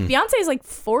 Hmm. Like Beyonce's like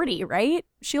 40, right?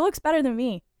 She looks better than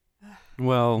me.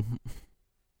 Well,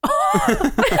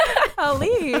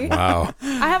 Ali, Wow.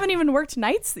 I haven't even worked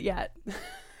nights yet.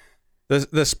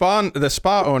 The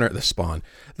spa owner Spawn.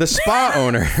 The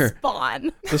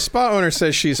spa owner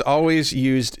says she's always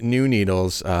used new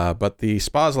needles, but the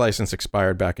spa's license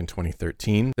expired back in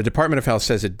 2013. The Department of Health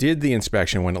says it did the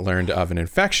inspection when it learned of an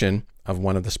infection of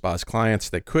one of the spa's clients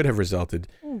that could have resulted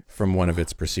from one of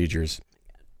its procedures.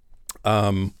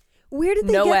 Where did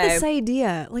they No get way. this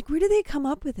idea? Like, where did they come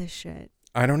up with this shit?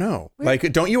 I don't know.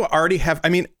 Like, don't you already have? I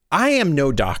mean, I am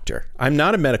no doctor. I'm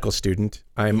not a medical student.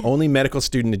 I'm only medical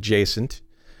student adjacent.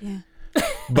 Yeah.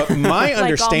 But my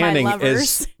understanding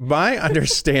lovers.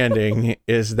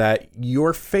 is that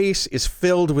your face is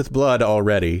filled with blood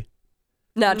already,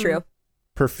 Not true.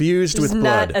 perfused There's with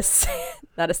blood.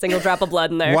 not a single drop of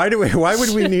blood in there. Why would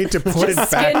we need to put it back?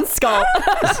 Skin, skull.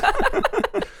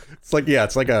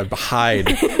 It's like a hide,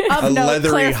 Of a note, leathery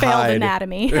Claire failed hide.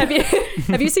 anatomy.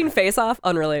 Have you seen Face Off?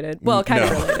 Unrelated. Well, kind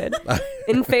of No. related.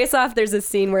 In Face Off, there's a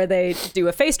scene where they do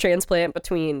a face transplant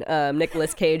between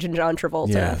Nicolas Cage and John Travolta.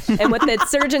 Yes. And what the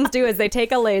surgeons do is they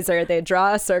take a laser, they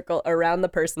draw a circle around the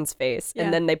person's face, Yeah.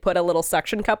 and then they put a little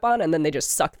suction cup on, and then they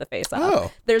just suck the face off.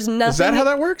 Oh. There's nothing. Is that how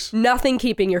that works? Nothing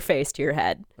keeping your face to your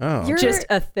head. Oh, You're- Just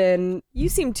a thin. You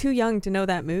seem too young to know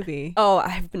that movie. Oh,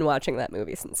 I've been watching that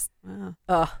movie since. Wow.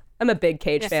 Oh, I'm a big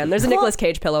Cage fan. There's a Nicolas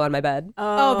Cage pillow on my bed.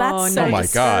 Oh, that's so oh my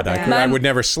God! disturbing. I would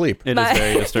never sleep. it is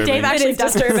very disturbing. Dave actually is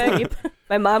doesn't disturbing. sleep.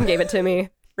 My mom gave it to me.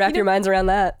 Wrap your minds around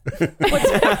that.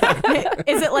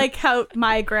 Is it like how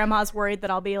my grandma's worried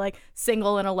that I'll be like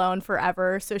single and alone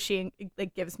forever, so she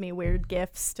like gives me weird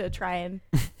gifts to try and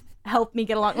help me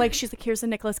get along? Like she's like, here's a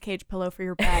Nicolas Cage pillow for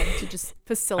your bed to just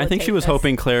facilitate. I think she was this.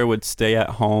 hoping Claire would stay at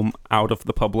home out of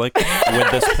the public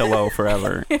with this pillow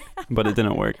forever, but it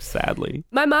didn't work, sadly.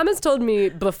 My mom has told me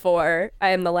before I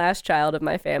am the last child of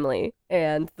my family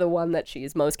and the one that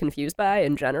she's most confused by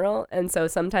in general. And so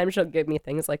sometimes she'll give me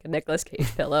things like a Nicolas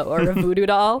Cage pillow or a voodoo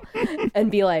doll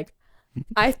and be like,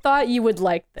 I thought you would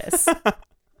like this.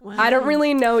 Wow. I don't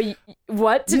really know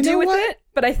what to You do know with what? it,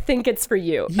 but I think it's for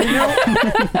you. You know,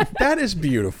 that is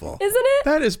beautiful. Isn't it?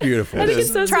 That is beautiful. I think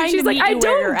it's so Trying sweet. She's to like, meet I you where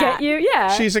don't you're get at. you. Yeah.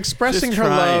 She's expressing Just her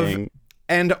love trying.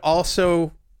 and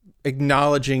also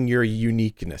acknowledging your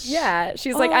uniqueness. Yeah.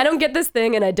 She's like, I don't get this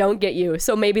thing and I don't get you.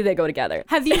 So maybe they go together.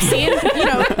 Have you seen,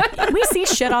 we see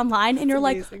shit online and you're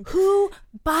like, who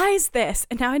buys this?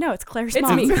 And now I know it's Claire's It's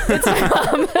mom. me. It's my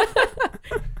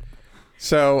mom.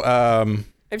 So,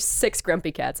 I have 6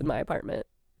 grumpy cats in my apartment,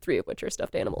 3 of which are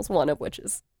stuffed animals, 1 of which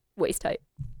is waist height.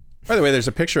 by the way, there's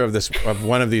a picture of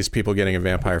one of these people getting a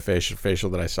vampire facial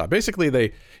that I saw. Basically,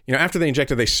 they, after they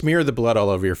inject it, they smear the blood all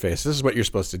over your face. This is what you're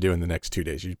supposed to do in the next 2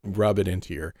 days. You rub it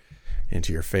into your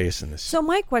face and this. So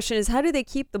my question is, how do they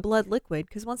keep the blood liquid?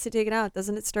 Because once they take it out,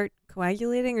 doesn't it start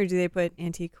coagulating, or do they put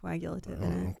anticoagulative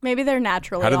in it? Maybe they're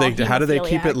naturally How do all they keep it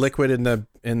hemophiliacs. liquid in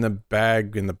the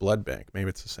bag in the blood bank? Maybe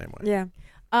it's the same way. Yeah.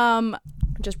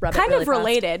 Just rub it Kind really of fast.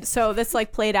 related. So this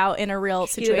like played out in a real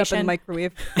Heat it up in the situation.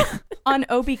 microwave. On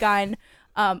OB-GYN,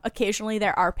 occasionally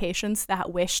there are patients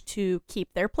that wish to keep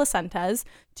their placentas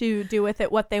to do with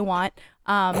it what they want.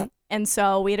 And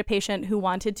so we had a patient who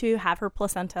wanted to have her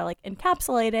placenta like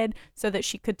encapsulated so that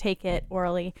she could take it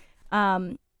orally.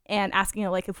 And asking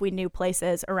like if we knew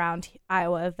places around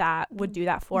Iowa that would do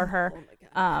that for her.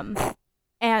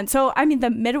 And so, I mean, the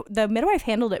midwife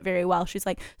handled it very well. She's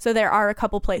like, so there are a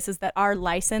couple places that are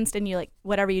licensed, and you like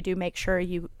whatever you do, make sure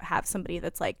you have somebody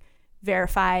that's like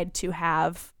verified to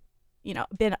have,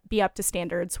 be up to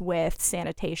standards with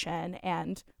sanitation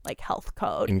and like health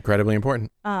code. Incredibly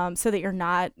important. So that you're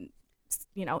not,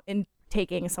 in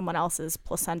taking someone else's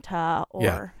placenta or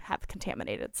Yeah. have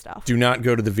contaminated stuff. Do not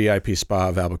go to the VIP spa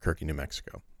of Albuquerque, New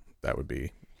Mexico. that would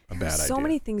be a bad idea. So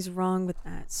many things wrong with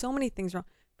that. So many things wrong.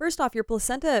 First off, your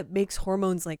placenta makes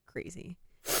hormones like crazy.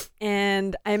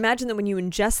 And I imagine that when you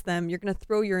ingest them, you're going to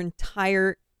throw your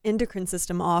entire endocrine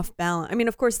system off balance. I mean,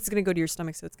 of course, it's going to go to your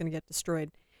stomach, so it's going to get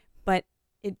destroyed. But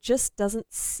it just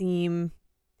doesn't seem...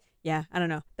 Yeah, I don't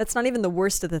know. That's not even the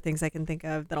worst of the things I can think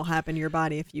of that'll happen to your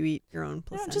body if you eat your own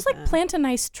placenta. Just like plant a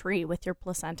nice tree with your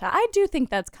placenta. I do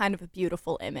think that's kind of a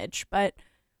beautiful image, but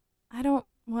I don't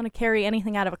want to carry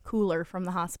anything out of a cooler from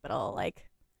the hospital. Like,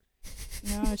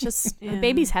 it's just the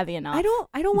baby's heavy enough.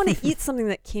 I don't want to eat something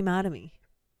that came out of me.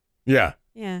 Yeah.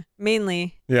 Yeah,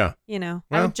 mainly. Yeah.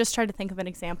 I would just try to think of an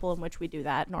example in which we do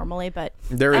that normally, but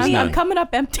there is none. I'm coming up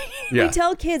empty. Yeah. We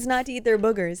tell kids not to eat their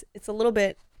boogers. It's a little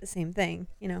bit the same thing,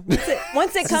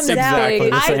 Once it comes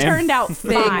exactly out, I turned out Big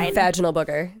fine. vaginal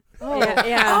booger. Oh,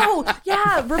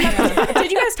 yeah. Remember,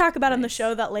 did you guys talk about on the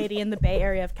show that lady in the Bay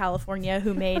Area of California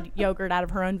who made yogurt out of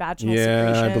her own vaginal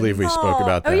secretion? I believe we spoke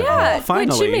about that. Oh, yeah.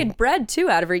 Finally. Wait, she made bread, too,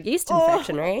 out of her yeast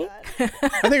infection, right? I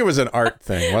think it was an art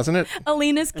thing, wasn't it?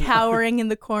 Alina's cowering in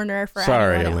the corner for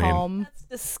Sorry, anyone at Aline. home. That's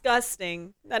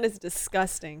disgusting. That is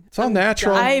disgusting. It's all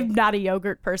natural. I'm not a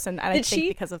yogurt person, and I Did think she-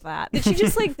 because of that. Did she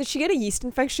just did she get a yeast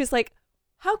infection? She's like,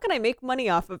 how can I make money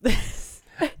off of this?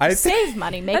 I Save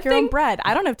money, make your own bread.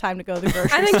 I don't have time to go to the grocery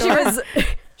I think store.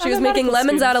 she was making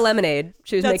lemons out of lemonade.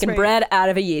 She was That's making right. bread out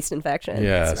of a yeast infection.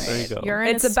 Yes. There you go.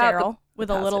 Urine It's is about sterile the with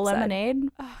a little positive side. lemonade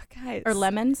Oh, guys. or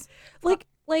lemons. Like,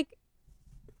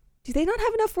 do they not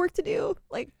have enough work to do?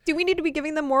 Like, do we need to be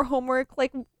giving them more homework?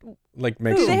 Like, Like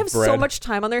make do some they have bread. so much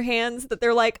time on their hands that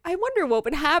they're like, I wonder what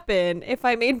would happen if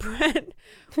I made bread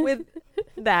with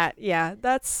that. Yeah,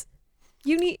 that's...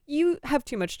 You have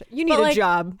too much. You need But, a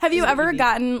job. Have you is what ever need.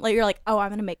 gotten you're like, oh, I'm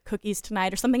gonna make cookies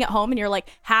tonight or something at home, and you're like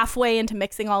halfway into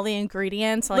mixing all the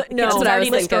ingredients, like the No, kitchen's that's what I already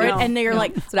was thinking. destroyed, No. and then you're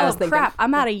like, That's what I was oh thinking. crap,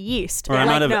 I'm out of yeast. Or I'm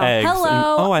Like, out of no. eggs. and,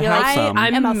 Hello, oh, I have I some.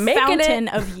 am a making it. fountain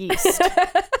of yeast.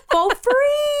 For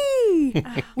free.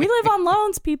 We live on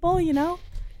loans, people.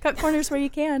 Cut corners where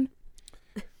you can.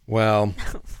 Well,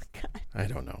 I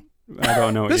don't know. I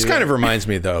don't know. This either. kind of reminds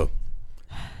me, though,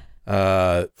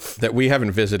 that we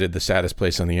haven't visited the saddest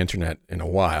place on the internet in a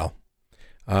while.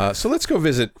 So let's go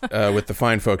visit with the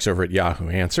fine folks over at Yahoo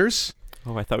Answers.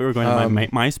 Oh, I thought we were going to my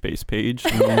MySpace page.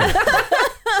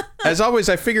 As always,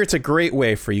 I figure it's a great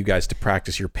way for you guys to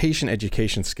practice your patient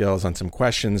education skills on some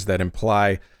questions that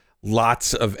imply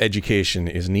lots of education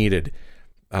is needed.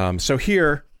 So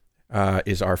here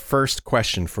is our first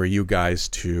question for you guys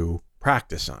to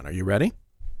practice on. Are you ready?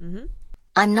 Mm-hmm.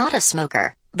 I'm not a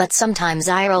smoker, but sometimes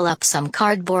I roll up some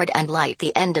cardboard and light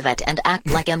the end of it and act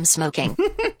like I'm smoking.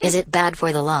 Is it bad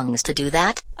for the lungs to do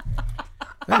that?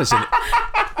 That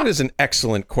is an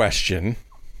excellent question.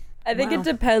 I think it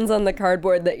depends on the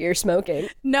cardboard that you're smoking.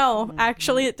 No,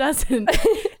 actually, it doesn't.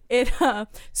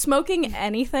 Smoking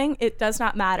anything, it does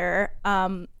not matter.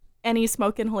 Any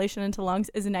smoke inhalation into lungs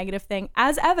is a negative thing,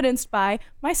 as evidenced by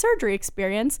my surgery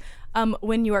experience.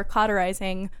 When you are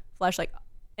cauterizing flesh,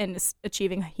 and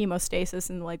achieving hemostasis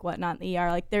and whatnot in the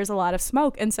ER, there's a lot of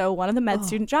smoke, and so one of the med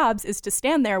student jobs is to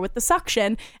stand there with the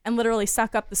suction and literally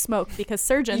suck up the smoke, because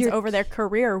surgeons over their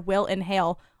career will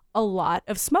inhale a lot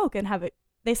of smoke and have it.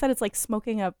 They said it's like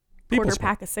smoking a quarter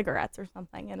pack of cigarettes or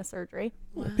something in a surgery.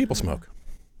 People smoke.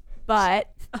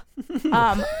 But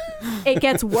it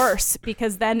gets worse,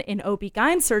 because then in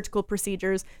OB-GYN surgical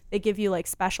procedures, they give you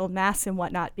special masks and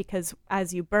whatnot, because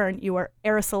as you burn, you are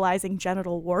aerosolizing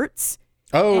genital warts.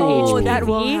 Oh, that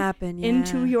will HPV happen, yeah.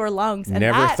 into your lungs. And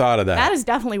Never thought of that. That is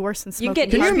definitely worse than smoking. You get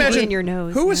Can you HPV imagine in your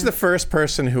nose. who was yeah. the first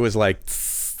person who was like,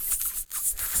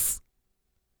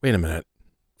 wait a minute.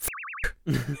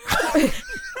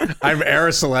 I'm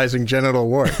aerosolizing genital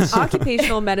warts.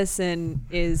 Occupational medicine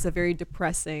is a very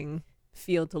depressing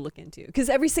field to look into, because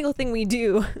every single thing we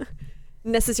do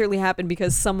necessarily happened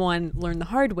because someone learned the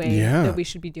hard way that we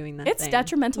should be doing that It's thing.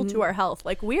 detrimental to our health.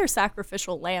 We are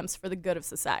sacrificial lambs for the good of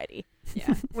society.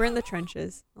 Yeah, we're in the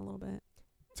trenches a little bit.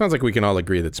 Sounds like we can all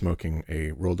agree that smoking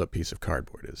a rolled up piece of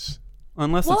cardboard is.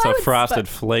 Unless Well, it's I a would- Frosted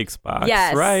Flakes box,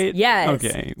 Yes, right? yes.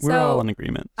 Okay, we're So- all in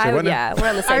agreement. what now? We're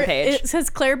on the same page. Has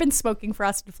Claire been smoking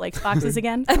Frosted Flakes boxes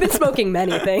again? I've been smoking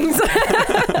many things.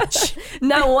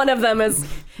 Not one of them is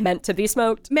meant to be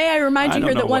smoked. May I remind I you don't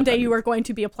here know that one what day that you is. are going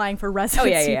to be applying for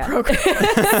residency yeah.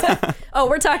 program. Oh,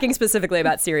 we're talking specifically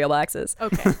about cereal boxes.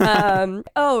 Okay.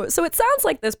 So it sounds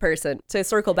like this person, to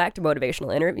circle back to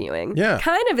motivational interviewing,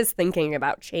 kind of is thinking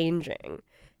about changing.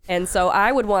 And so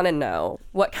I would want to know,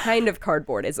 what kind of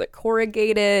cardboard? Is it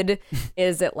corrugated?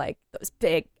 Is it like those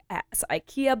big ass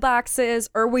IKEA boxes?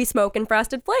 Or are we smoking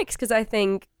Frosted Flakes? Because I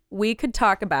think we could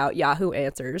talk about Yahoo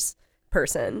Answers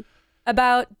person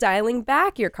about dialing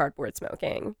back your cardboard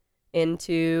smoking.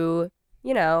 into,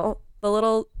 you know, the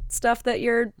little stuff that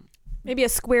you're Maybe a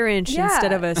square inch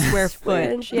instead of a square foot.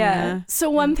 inch, yeah. So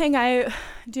one thing I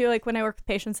do, like when I work with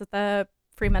patients at the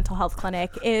free mental health clinic,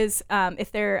 is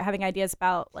if they're having ideas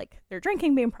about like their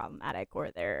drinking being problematic or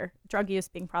their drug use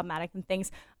being problematic and things,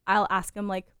 I'll ask them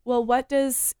like, well, what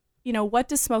does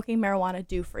smoking marijuana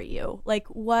do for you? Like,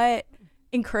 what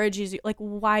encourages you? Like,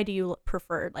 why do you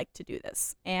prefer like to do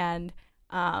this? And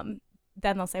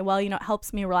then they'll say, well, you know, it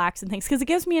helps me relax and things, because it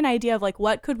gives me an idea of like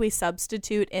what could we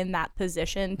substitute in that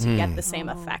position to get the same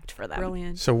effect for them.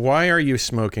 Brilliant. So why are you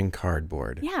smoking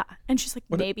cardboard? Yeah. And she's like,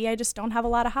 maybe I just don't have a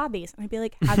lot of hobbies. And I'd be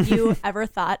like, have you ever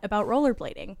thought about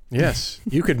rollerblading? Yes.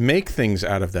 You could make things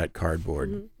out of that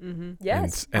cardboard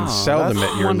Yes. and sell them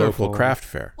at your wonderful. local craft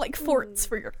fair. Like forts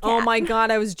for your cat. Oh my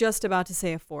God, I was just about to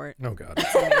say a fort. Oh, God.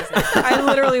 I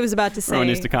literally was about to say Everyone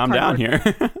needs to calm down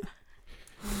cardboard. here.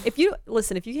 If you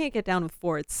can't get down with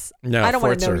forts, No, I don't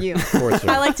want to know forts are- you. forts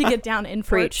I are- like to get down in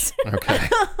forts. Okay.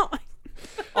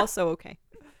 Also okay.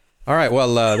 All right.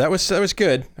 Well, that was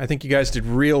good. I think you guys did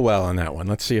real well on that one.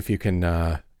 Let's see if you can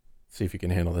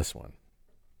handle this one.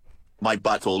 My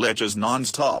butthole itches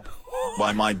non-stop.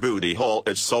 Why my booty hole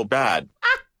is so bad.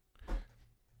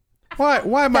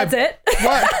 Why my That's it.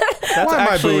 why my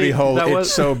actually- booty hole that it's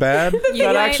was- so bad?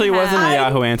 That actually wasn't the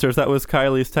Yahoo answers. That was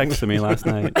Kylie's text to me last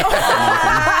night.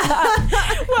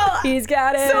 Well, He's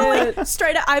got it. so like,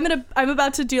 straight up, I'm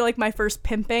about to do like my first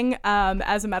pimping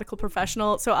as a medical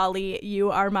professional. So Ali,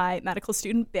 you are my medical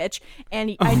student, bitch,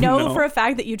 and I know no. for a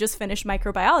fact that you just finished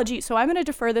microbiology. So I'm going to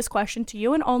defer this question to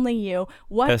you and only you.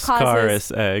 What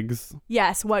causes? Ascaris eggs.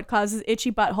 Yes, what causes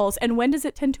itchy buttholes, and when does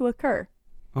it tend to occur?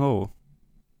 Oh.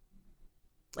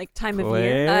 Like time of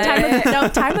year. Claire?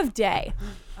 Time of day.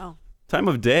 Time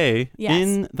of day Yes.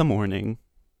 in the morning.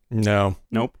 No.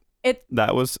 Nope. It.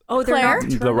 That was Oh, they're Claire?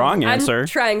 not the wrong answer. I'm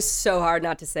trying so hard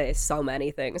not to say so many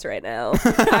things right now.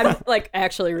 I'm like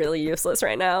actually really useless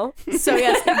right now. So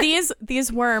yes,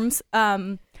 these worms,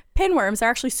 pinworms, are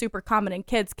actually super common in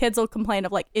kids. Kids will complain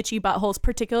of like itchy buttholes,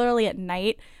 particularly at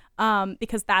night,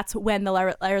 because that's when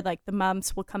the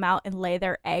mums will come out and lay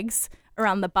their eggs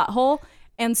around the butthole.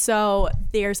 And so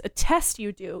there's a test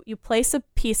you do. You place a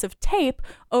piece of tape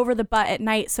over the butt at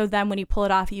night, so then when you pull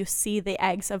it off, you see the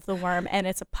eggs of the worm, and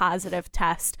it's a positive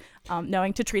test,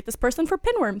 knowing to treat this person for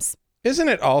pinworms. Isn't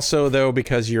it also though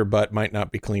because your butt might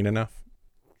not be clean enough?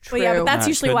 Well, yeah, but that's That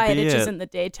usually could why it be itches it. in the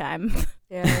daytime.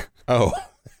 Yeah. Oh.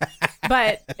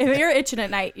 But if you're itching at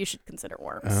night, you should consider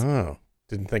worms. Oh.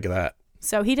 Didn't think of that.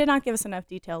 So he did not give us enough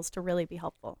details to really be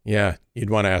helpful. Yeah. You'd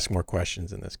want to ask more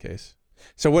questions in this case.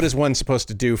 So what is one supposed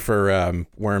to do for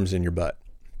worms in your butt?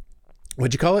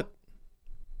 What'd you call it?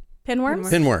 Pinworms?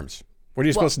 Pinworms. What are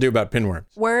you supposed to do about pinworms?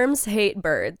 Worms hate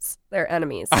birds. They're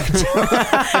enemies. Get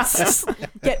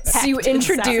So you pecked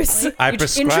introduce incessantly. I you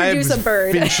prescribe introduce a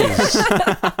bird. finches.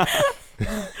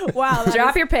 Wow, that Drop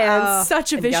is your pants.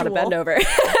 such a and gotta visual. bend over.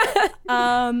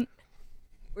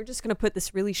 We're just gonna put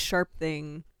this really sharp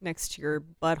thing next to your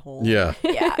butthole. Yeah.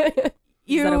 Yeah.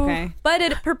 Is that okay? But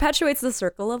it perpetuates the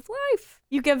circle of life.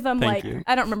 You give them Thank like, you.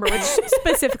 I don't remember which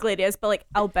specifically it is, but like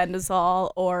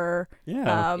albendazole or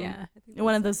Yeah. Yeah. I think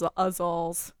one of those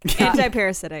azoles.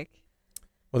 anti-parasitic.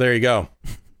 Well, there you go.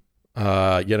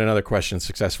 Yet another question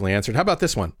successfully answered. How about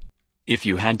this one? If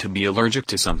you had to be allergic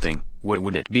to something, what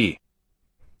would it be?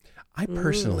 I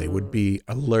personally would be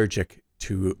allergic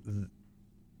to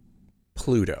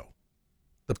Pluto,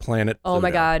 the planet Pluto. Oh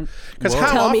my God. Because Whoa.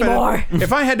 how Tell me often, more.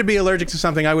 if I had to be allergic to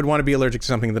something, I would want to be allergic to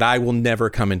something that I will never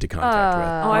come into contact with.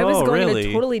 Oh, I was Oh, going in really?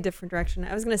 a totally different direction.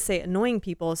 I was going to say annoying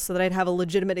people so that I'd have a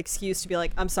legitimate excuse to be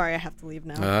like, I'm sorry, I have to leave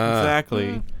now.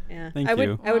 Exactly. Yeah. Thank I would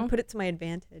you. I would put it to my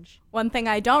advantage. One thing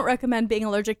I don't recommend being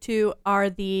allergic to are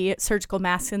the surgical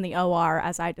masks in the OR,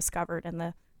 as I discovered in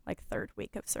the third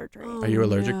week of surgery. Are you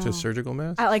allergic no. to surgical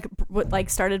masks? I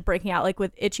started breaking out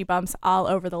with itchy bumps all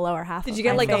over the lower half. Did of you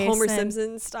get my like a face, Homer and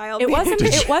Simpson style? It wasn't.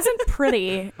 Did It you- wasn't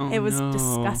pretty. Oh, it was no.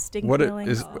 disgusting. What feeling.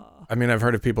 is? I mean, I've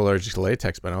heard of people allergic to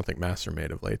latex, but I don't think masks are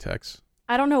made of latex.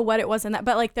 I don't know what it was in that,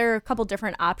 but there are a couple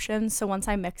different options. So once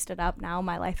I mixed it up, now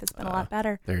my life has been a lot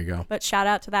better. There you go. But shout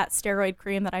out to that steroid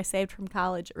cream that I saved from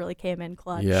college. It really came in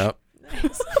clutch. Yep.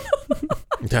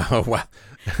 Oh wow.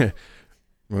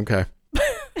 Okay.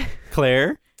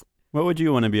 Claire, what would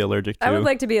you want to be allergic to? I would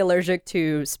like to be allergic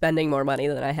to spending more money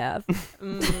than I have.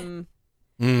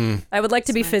 I would like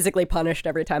to be physically punished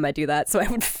every time I do that, so I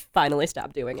would finally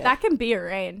stop doing it. That can be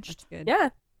arranged. Good. Yeah,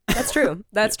 that's true.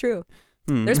 That's true.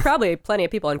 There's probably plenty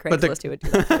of people on But the- Craigslist who would do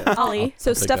that too. Ollie.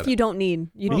 So I'll take stuff that. you don't need.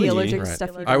 You'd Well, be yeah, allergic to right.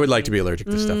 stuff you don't I would like need. to be allergic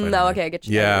to stuff. I don't No, need. okay, I get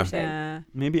you. Yeah. I get what you're saying. Yeah.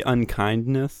 Maybe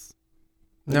unkindness.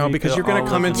 No, because you're going to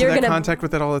come into that contact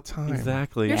with it all the time.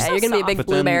 Exactly. You're going to be a big but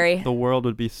blueberry. Then the world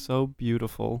would be so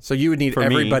beautiful. So you would need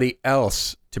everybody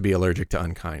else to be allergic to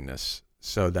unkindness,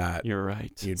 so that you're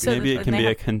right. Maybe it can be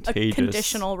a contagious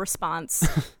conditional response.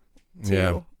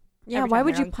 Yeah, why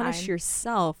would you punish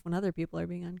yourself when other people are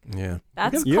being unkind? Yeah.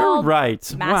 That's You're called right.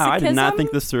 masochism. Wow, I did not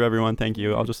think this through, everyone. Thank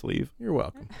you. I'll just leave. You're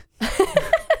welcome.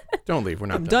 Don't leave. We're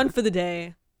not I'm done for the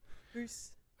day.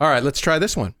 All right, let's try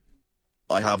this one.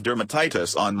 I have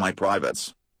dermatitis on my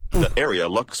privates. The area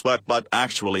looks wet but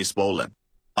actually swollen.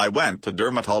 I went to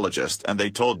dermatologist and they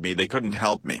told me they couldn't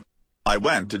help me. I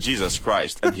went to Jesus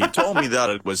Christ and he told me that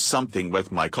it was something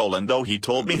with my colon, though he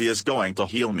told me he is going to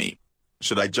heal me.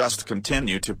 Should I just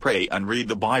continue to pray and read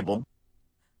the Bible?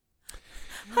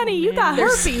 Honey, you got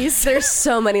herpes. There's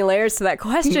so many layers to that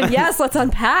question. Yes, let's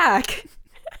unpack.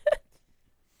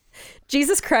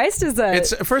 Jesus Christ is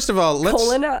It's first of all,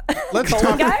 colon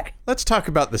guy? let's talk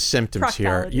about the symptoms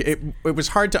here. It was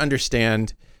hard to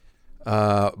understand,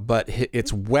 but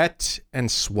it's wet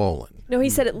and swollen. No, he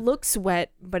said it looks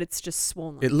wet, but it's just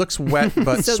swollen. It looks wet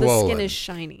but so swollen. the skin is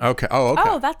shiny. Okay. Oh, okay.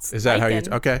 Oh, that's is that lichen.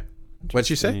 how you? Okay.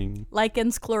 What'd you say? Lichen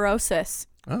sclerosis.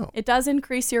 Oh. It does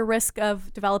increase your risk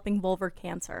of developing vulvar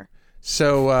cancer.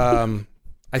 So, I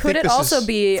Could think it this also is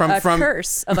be a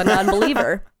curse of a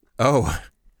non-believer? Oh.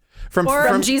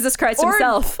 From Jesus Christ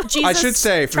himself. Jesus I should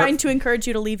say, trying to encourage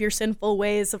you to leave your sinful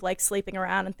ways of like sleeping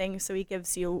around and things, so he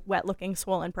gives you wet-looking,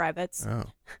 swollen privates. Oh.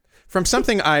 From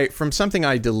something I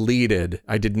deleted,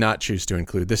 I did not choose to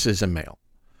include. This is a male.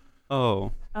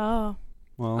 Oh. Oh.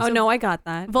 Well. Oh no, I got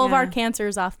that. Vulvar cancer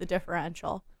is off the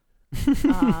differential.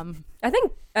 I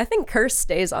think curse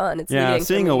stays on. It's yeah, leading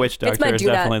seeing for a me. witch doctor is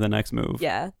definitely the next move.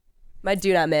 Yeah. My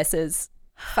do not miss is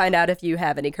find out if you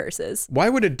have any curses. Why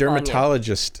would a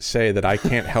dermatologist say that I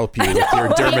can't help you with your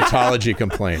dermatology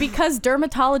complaint? Because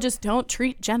dermatologists don't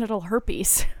treat genital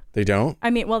herpes. They don't? I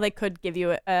mean, well, they could give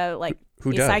you a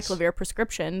Who does? acyclovir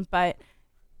prescription, but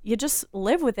you just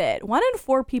live with it. 1 in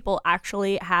 4 people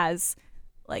actually has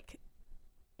like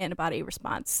antibody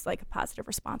response, like a positive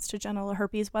response to genital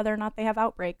herpes, whether or not they have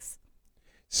outbreaks.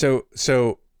 So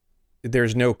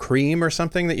there's no cream or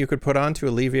something that you could put on to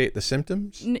alleviate the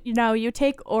symptoms? No, you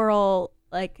take oral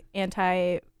like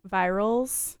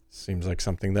antivirals. Seems like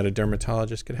something that a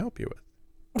dermatologist could help you with.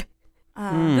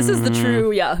 This is the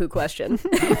true Yahoo question.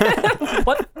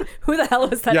 What? Who the hell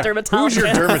is that dermatologist?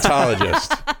 Who's your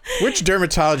dermatologist? Which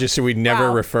dermatologist should we never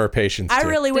refer patients to? I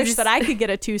really wish that I could get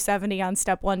a 270 on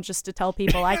step 1 just to tell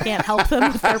people I can't help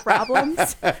them with their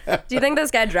problems. Do you think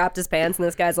this guy dropped his pants and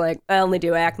this guy's like, I only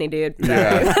do acne, dude.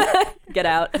 Yeah. Get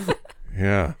out.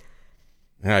 Yeah.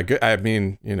 Good. I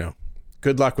mean,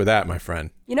 good luck with that, my friend.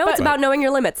 It's about knowing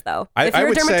your limits, though. I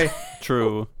would say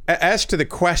true. As to the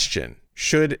question,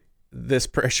 should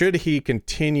he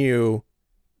continue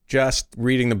just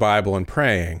reading the Bible and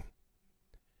praying?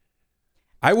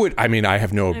 I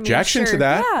have no objection to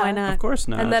that. Yeah. Why not? Of course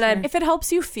not. And then if it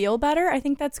helps you feel better, I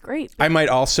think that's great. I might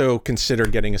also consider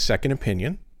getting a second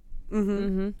opinion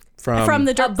from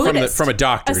a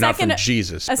doctor, not from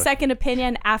Jesus. A second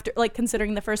opinion after, like,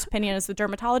 considering the first opinion as the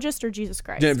dermatologist or Jesus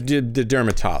Christ? The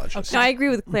dermatologist. Okay. No, I agree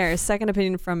with Claire. A second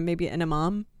opinion from maybe an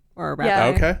imam or a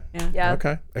rabbi. Okay. Yeah.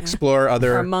 Okay. Explore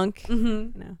other. Or a monk.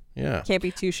 Mm-hmm. Yeah. Can't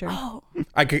be too sure.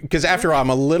 Because after all, I'm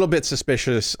a little bit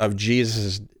suspicious of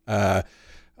Jesus'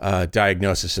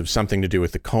 diagnosis of something to do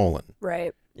with the colon.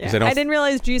 Right. Yeah. I didn't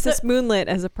realize Jesus moonlit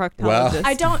as a proctologist. Well,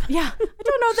 I don't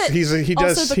know that he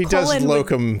does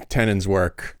locum tenens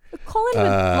work. The colon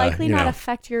would likely not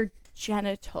affect your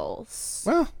genitals.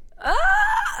 Well,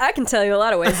 I can tell you a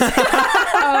lot of ways.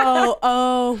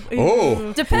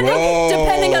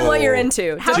 Depending on what you're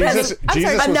into.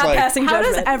 I'm not passing judgment. How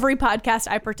does every podcast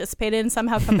I participate in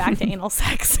somehow come back to anal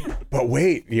sex? But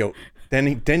wait,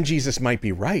 then Jesus might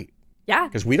be right. Yeah.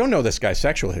 Because we don't know this guy's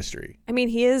sexual history. I mean,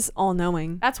 he is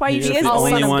all-knowing. That's why he you is should the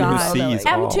only one who God. sees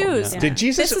all. M2s. Yeah. Did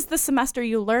Jesus? This is the semester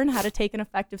you learn how to take an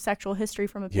effective sexual history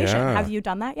from a patient. Yeah. Have you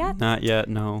done that yet? Not yet,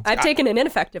 no. I've taken an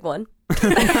ineffective one.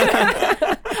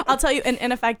 I'll tell you, an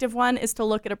ineffective one is to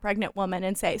look at a pregnant woman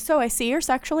and say, "So I see you're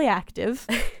sexually active."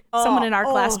 Someone in our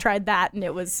class tried that, and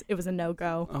it was a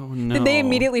no-go. Oh no! Did they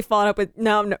immediately follow up with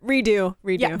no, redo?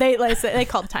 Yeah, they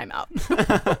called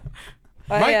timeout.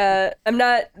 I'm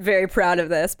not very proud of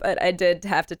this, but I did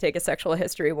have to take a sexual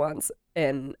history once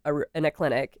in a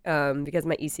clinic because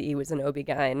my ECE was an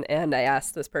OB-GYN, and I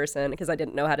asked this person because I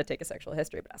didn't know how to take a sexual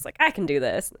history, but I was like, I can do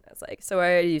this. And I was like, so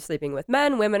are you sleeping with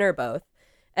men, women, or both?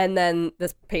 And then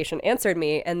this patient answered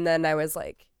me, and then I was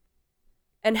like,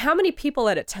 and how many people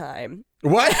at a time?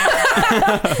 What?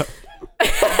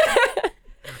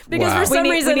 Because Wow. for some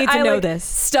We reason need to I know like, this.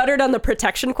 stuttered on the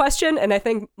protection question, and I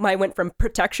think mine went from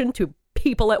protection to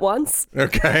people at once.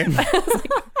 Okay.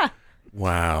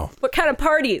 Wow. What kind of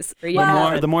parties are you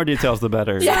The more details, the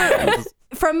better. Yeah.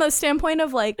 From a standpoint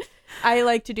of like, I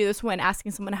like to do this when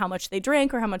asking someone how much they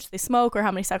drink or how much they smoke or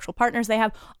how many sexual partners they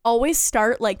have. Always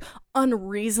start like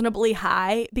unreasonably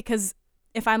high, because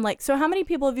if I'm like, so how many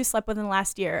people have you slept with in the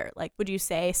last year? Like, would you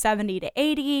say 70 to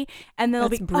 80? And then they'll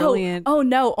That's be, brilliant. oh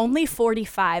no, only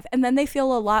 45. And then they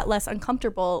feel a lot less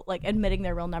uncomfortable like admitting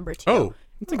their real number to you. Oh,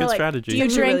 That's a Or good like, strategy. Do you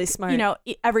That's drink, really smart. you know,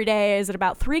 every day? Is it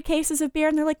about 3 cases of beer?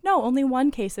 And they're like, no, only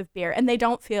 1 case of beer. And they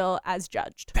don't feel as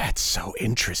judged. that's so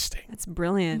interesting. That's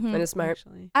brilliant. That is smart.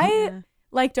 Actually. I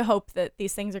like to hope that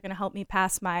these things are going to help me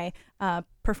pass my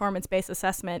performance-based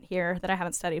assessment here that I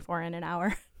haven't studied for in an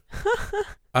hour.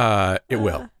 It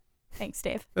will. Thanks,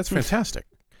 Dave. That's fantastic.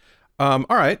 All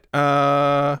right.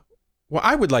 Well,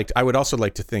 I would also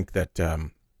like to think that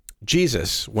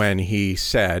Jesus, when he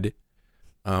said,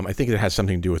 I think it has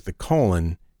something to do with the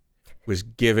colon, was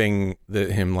giving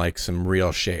him like some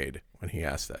real shade when he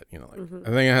asked that. You know, like,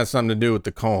 I think it has something to do with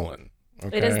the colon.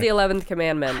 Okay? It is the 11th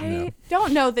commandment. I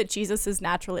don't know that Jesus is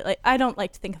naturally like. I don't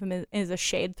like to think of him as a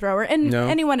shade thrower. And No?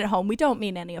 anyone at home, we don't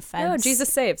mean any offense. No,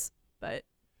 Jesus saves. But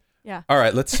yeah. All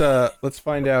right. Let's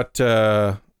find out.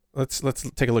 Let's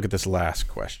take a look at this last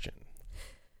question.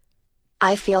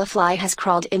 I feel a fly has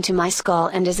crawled into my skull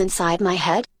and is inside my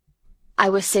head. I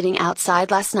was sitting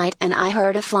outside last night and I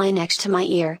heard a fly next to my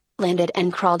ear, landed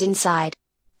and crawled inside.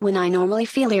 When I normally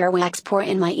feel earwax pour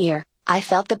in my ear, I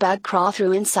felt the bug crawl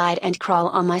through inside and crawl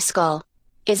on my skull.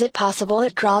 Is it possible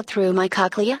it crawled through my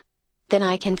cochlea? Then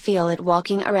I can feel it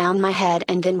walking around my head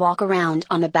and then walk around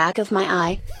on the back of my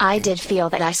eye. I did feel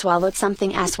that I swallowed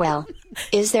something as well.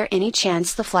 Is there any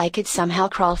chance the fly could somehow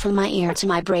crawl from my ear to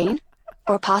my brain?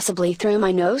 Or possibly through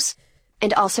my nose?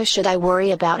 And also, should I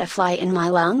worry about a fly in my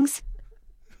lungs?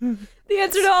 The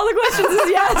answer to all the questions is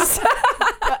yes.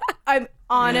 I'm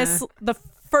honest. The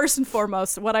first and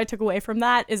foremost, what I took away from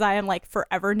that is I am like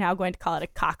forever now going to call it a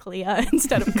cochlea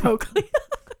instead of cochlea.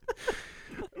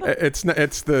 It's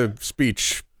the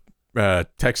speech,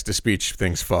 text to speech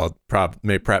thing's fault.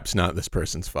 Perhaps not this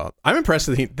person's fault. I'm impressed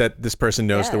that this person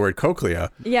knows the word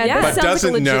cochlea. Yeah, Yeah. that But sounds like a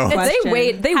doesn't legit know.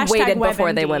 question. They Hashtag waited before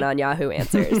WebMD. they went on Yahoo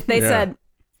Answers. They Yeah. said,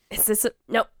 "Is this?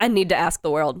 No, I need to ask the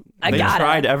world. I They got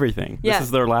tried it." everything. Yeah. This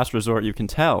is their last resort. You can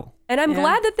tell. And I'm Yeah.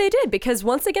 glad that they did, because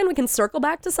once again, we can circle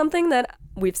back to something that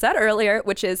we've said earlier,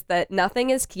 which is that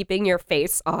nothing is keeping your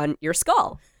face on your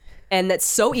skull. And that's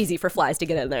so easy for flies to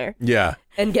get in there Yeah.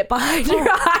 and get behind your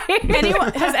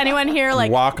eye. Has anyone here like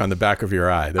Walk on the back of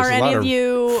your eye. There's are a any lot of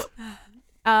you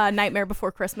Nightmare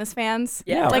Before Christmas fans?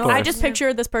 Yeah, of like I course. just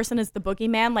picture this person as the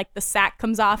boogeyman, like the sack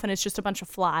comes off and it's just a bunch of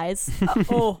flies.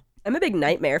 I'm a big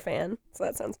Nightmare fan, so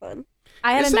that sounds fun.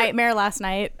 I had Is a that- nightmare last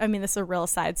night. I mean, this is a real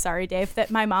aside. Sorry, Dave.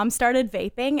 That my mom started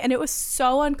vaping and it was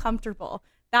so uncomfortable.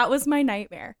 That was my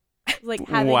nightmare. Like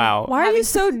having, Wow. Why are having- you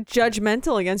so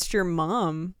judgmental against your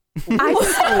mom? I would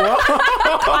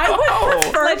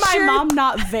prefer my mom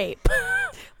not vape.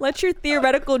 Let your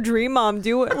theoretical dream mom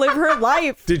live her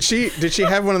life. Did she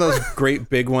have one of those great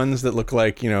big ones that look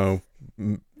like,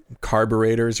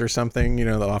 carburetors or something,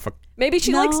 off a, Maybe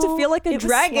she likes to feel like a it was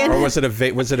dragon. or was it a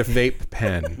vape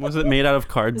pen? Was it made out of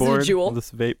cardboard? jewel?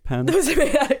 This vape pen? It was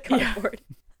made out of cardboard.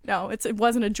 No, it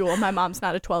wasn't a jewel. My mom's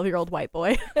not a 12-year-old white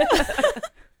boy.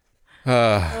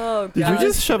 Oh, Did you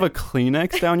just shove a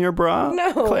Kleenex down your bra?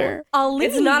 No. Claire.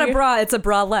 It's not a bra, it's a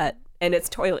bralette, and it's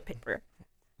toilet paper.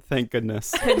 Thank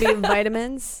goodness. Could be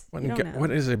vitamins. You don't know.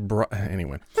 What is a bra?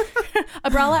 Anyway.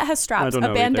 A bralette has straps. I don't A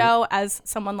know bandeau, as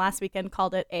someone last weekend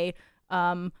called it, a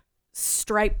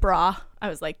stripe bra. I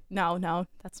was like, no,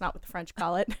 that's not what the French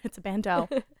call it. It's a bandeau.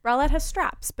 Bralette has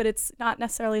straps, but it's not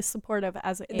necessarily as supportive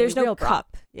as a There's no real bra.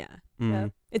 cup. Yeah.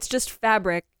 Mm. It's just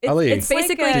fabric. Ali, It's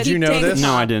basically like a- did you know keeping- this?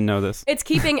 No, I didn't know this. It's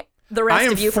keeping the I rest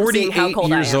am of you from seeing how 48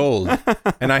 cold I years am. old,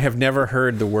 and I have never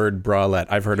heard the word bralette.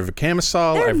 I've heard of a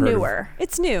camisole. They're I've heard newer.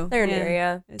 It's new. They're new,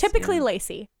 yeah. It's Typically new.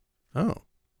 lacy. Of,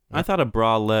 I thought a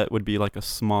bralette would be like a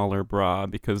smaller bra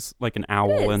because like an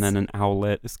owl and then an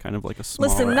owlet is kind of like a smaller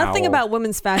Listen, nothing owl. about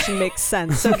women's fashion makes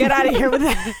sense. So get out of here with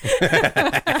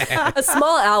that. A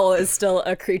small owl is still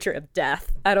a creature of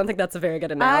death. I don't think that's a very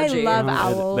good analogy. love Well,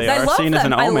 owls. They I are love seen as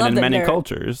an them. I omen love in that many they're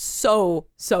cultures. So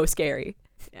scary.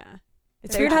 Yeah.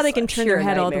 It's They're weird how they just can turn your pure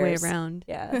head all the way nightmares. around.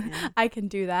 Yeah. I can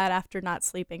do that after not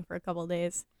sleeping for a couple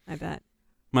days. I bet.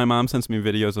 My mom sends me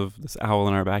videos of this owl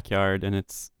in our backyard, and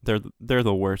they're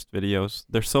the worst videos.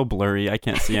 They're so blurry, I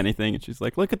can't see anything. And she's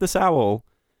like, "Look at this owl,"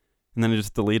 and then I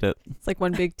just delete it. It's like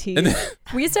one big tease. and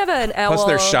We used to have an owl. Plus,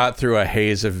 they're shot through a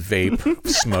haze of vape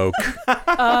smoke.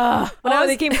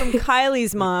 They came from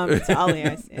Kylie's mom. It's Ollie,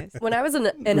 I see. When I was in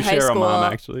We high share school, a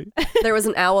mom, actually. there was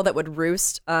an owl that would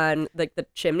roost on like the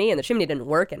chimney, and the chimney didn't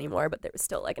work anymore, but there was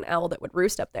still like an owl that would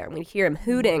roost up there, and we'd hear him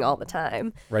hooting all the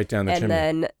time. Right down the chimney.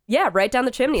 And then, right down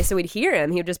the chimney. So we'd hear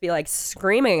him. He would just be like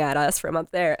screaming at us from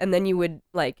up there, and then you would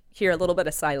like hear a little bit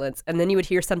of silence, and then you would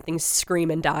hear something scream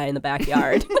and die in the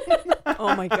backyard.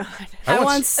 Oh my God.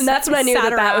 And that's when I knew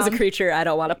that was a creature I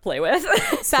don't want to play with.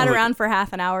 Sat around for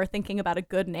half an hour thinking about a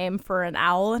good name for an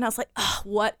owl, and I was like,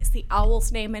 what is the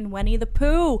owl's name in Winnie the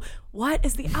Pooh? What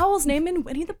is the owl's name in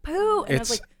Winnie the Pooh? And I was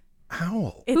like,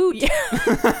 Owl.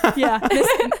 Yeah,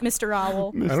 Mr.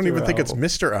 Owl. I don't even think it's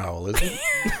Mr. Owl, is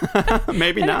it?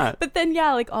 Maybe not. But then,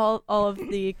 yeah, like all of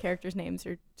the characters' names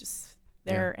are just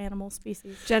their animal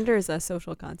species. Gender is a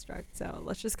social construct, so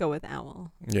let's just go with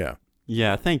owl. Yeah.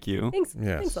 Yeah, thank you. Thanks,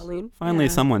 Yes. thanks, Aline. Finally,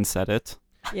 Yeah. someone said it.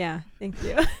 Yeah, thank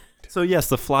you. So yes,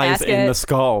 the fly is Ask in it. the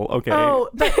skull. Okay. Oh,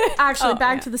 but actually,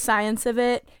 back yeah. to the science of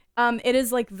it. It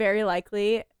is like very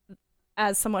likely,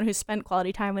 as someone who's spent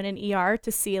quality time in an ER,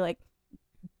 to see like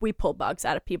we pull bugs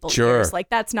out of people's Sure. ears. Like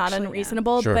that's not Actually, yeah.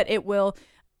 unreasonable, Sure. but it will.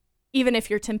 Even if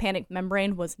your tympanic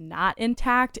membrane was not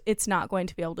intact, it's not going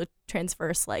to be able to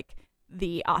transverse like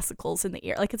the ossicles in the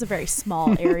ear. Like it's a very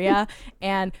small area,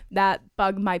 and that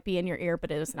bug might be in your ear,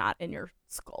 but it is not in your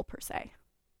skull per se.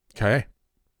 Okay.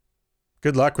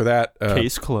 Good luck with that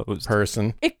Case closed.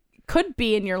 person. It could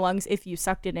be in your lungs if you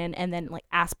sucked it in and then like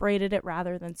aspirated it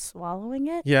rather than swallowing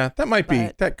it. Yeah, that might be,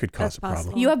 But that could cause that's a problem.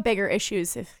 possible. You have bigger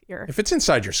issues if you're. If it's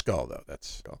inside your skull, though,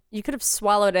 that's... You could have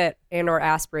swallowed it and or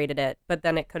aspirated it, but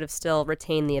then it could have still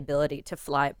retained the ability to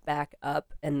fly back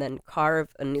up and then carve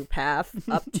a new path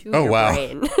up to Oh, your wow.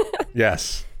 brain.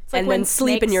 Yes. It's like and when then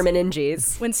sleep in your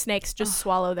meninges. When snakes just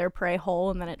swallow their prey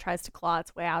whole and then it tries to claw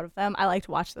its way out of them. I like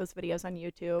to watch those videos on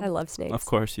YouTube. I love snakes. Of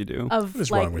course you do. Of What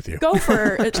is like, wrong with you?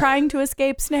 Gopher trying to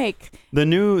escape snake. The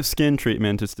new skin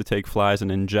treatment is to take flies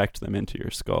and inject them into your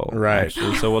skull. Right.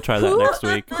 Actually. So we'll try that next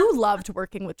week. Who loved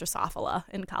working with Drosophila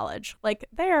in college? Like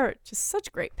they are just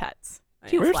such great pets.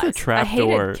 Cute Where's the flies. I trap hated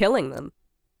door? killing them.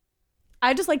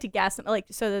 I just like to gas them, like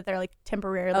so that they're like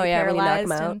temporarily Oh, yeah, when you knock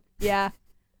paralyzed. 'em out. And, yeah.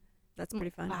 That's pretty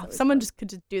fun. Wow. Someone just could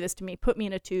just do this to me, put me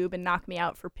in a tube and knock me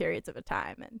out for periods of a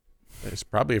time. And There's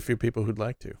probably a few people who'd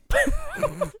like to.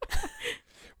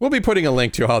 We'll be putting a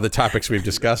link to all the topics we've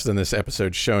discussed in this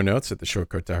episode's show notes at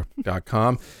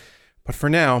theshortcoat.com. But for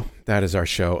now, that is our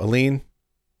show. Aline,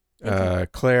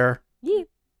 Claire, Yeah.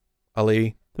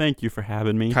 Ali, Thank you for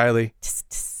having me. Kylie,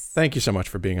 thank you so much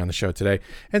for being on the show today.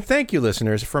 And thank you,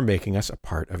 listeners, for making us a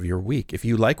part of your week. If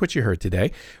you like what you heard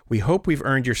today, we hope we've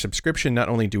earned your subscription. Not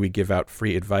only do we give out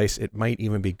free advice, it might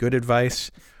even be good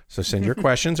advice. So send your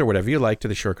questions or whatever you like to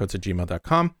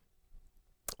theshortcoats@gmail.com.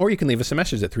 Or you can leave us a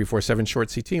message at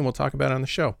 347-SHORT-CT and we'll talk about it on the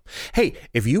show. Hey,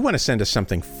 if you want to send us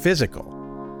something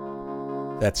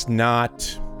physical that's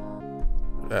not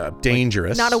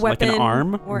dangerous, Not a Like weapon an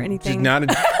arm? or anything. not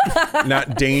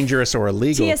dangerous or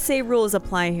illegal, TSA rules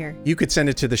apply here. you could send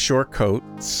it to the Short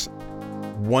Coats,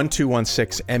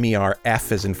 1216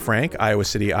 MERF as in Frank, Iowa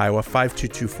City, Iowa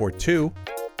 52242.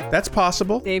 That's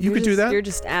possible. Dave, you could do that. You're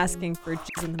just asking for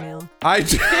G's in the mail.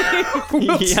 Yikes.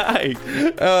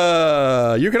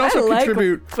 You can also I like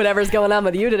contribute. whatever's going on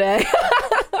with you today.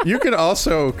 You can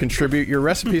also contribute your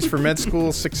recipes for med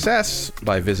school success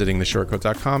by visiting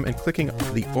theshortcoat.com and clicking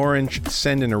the orange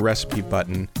 "Send in a Recipe"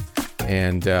 button.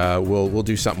 And we'll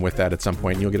do something with that at some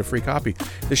point, and you'll get a free copy.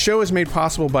 The show is made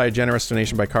possible by a generous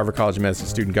donation by Carver College of Medicine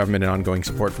student government and ongoing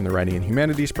support from the Writing and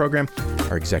Humanities program.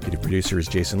 Our executive producer is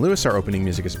Jason Lewis. Our opening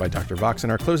music is by Dr. Vox,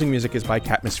 and our closing music is by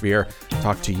Catmosphere.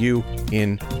 Talk to you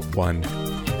in 1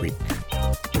 week.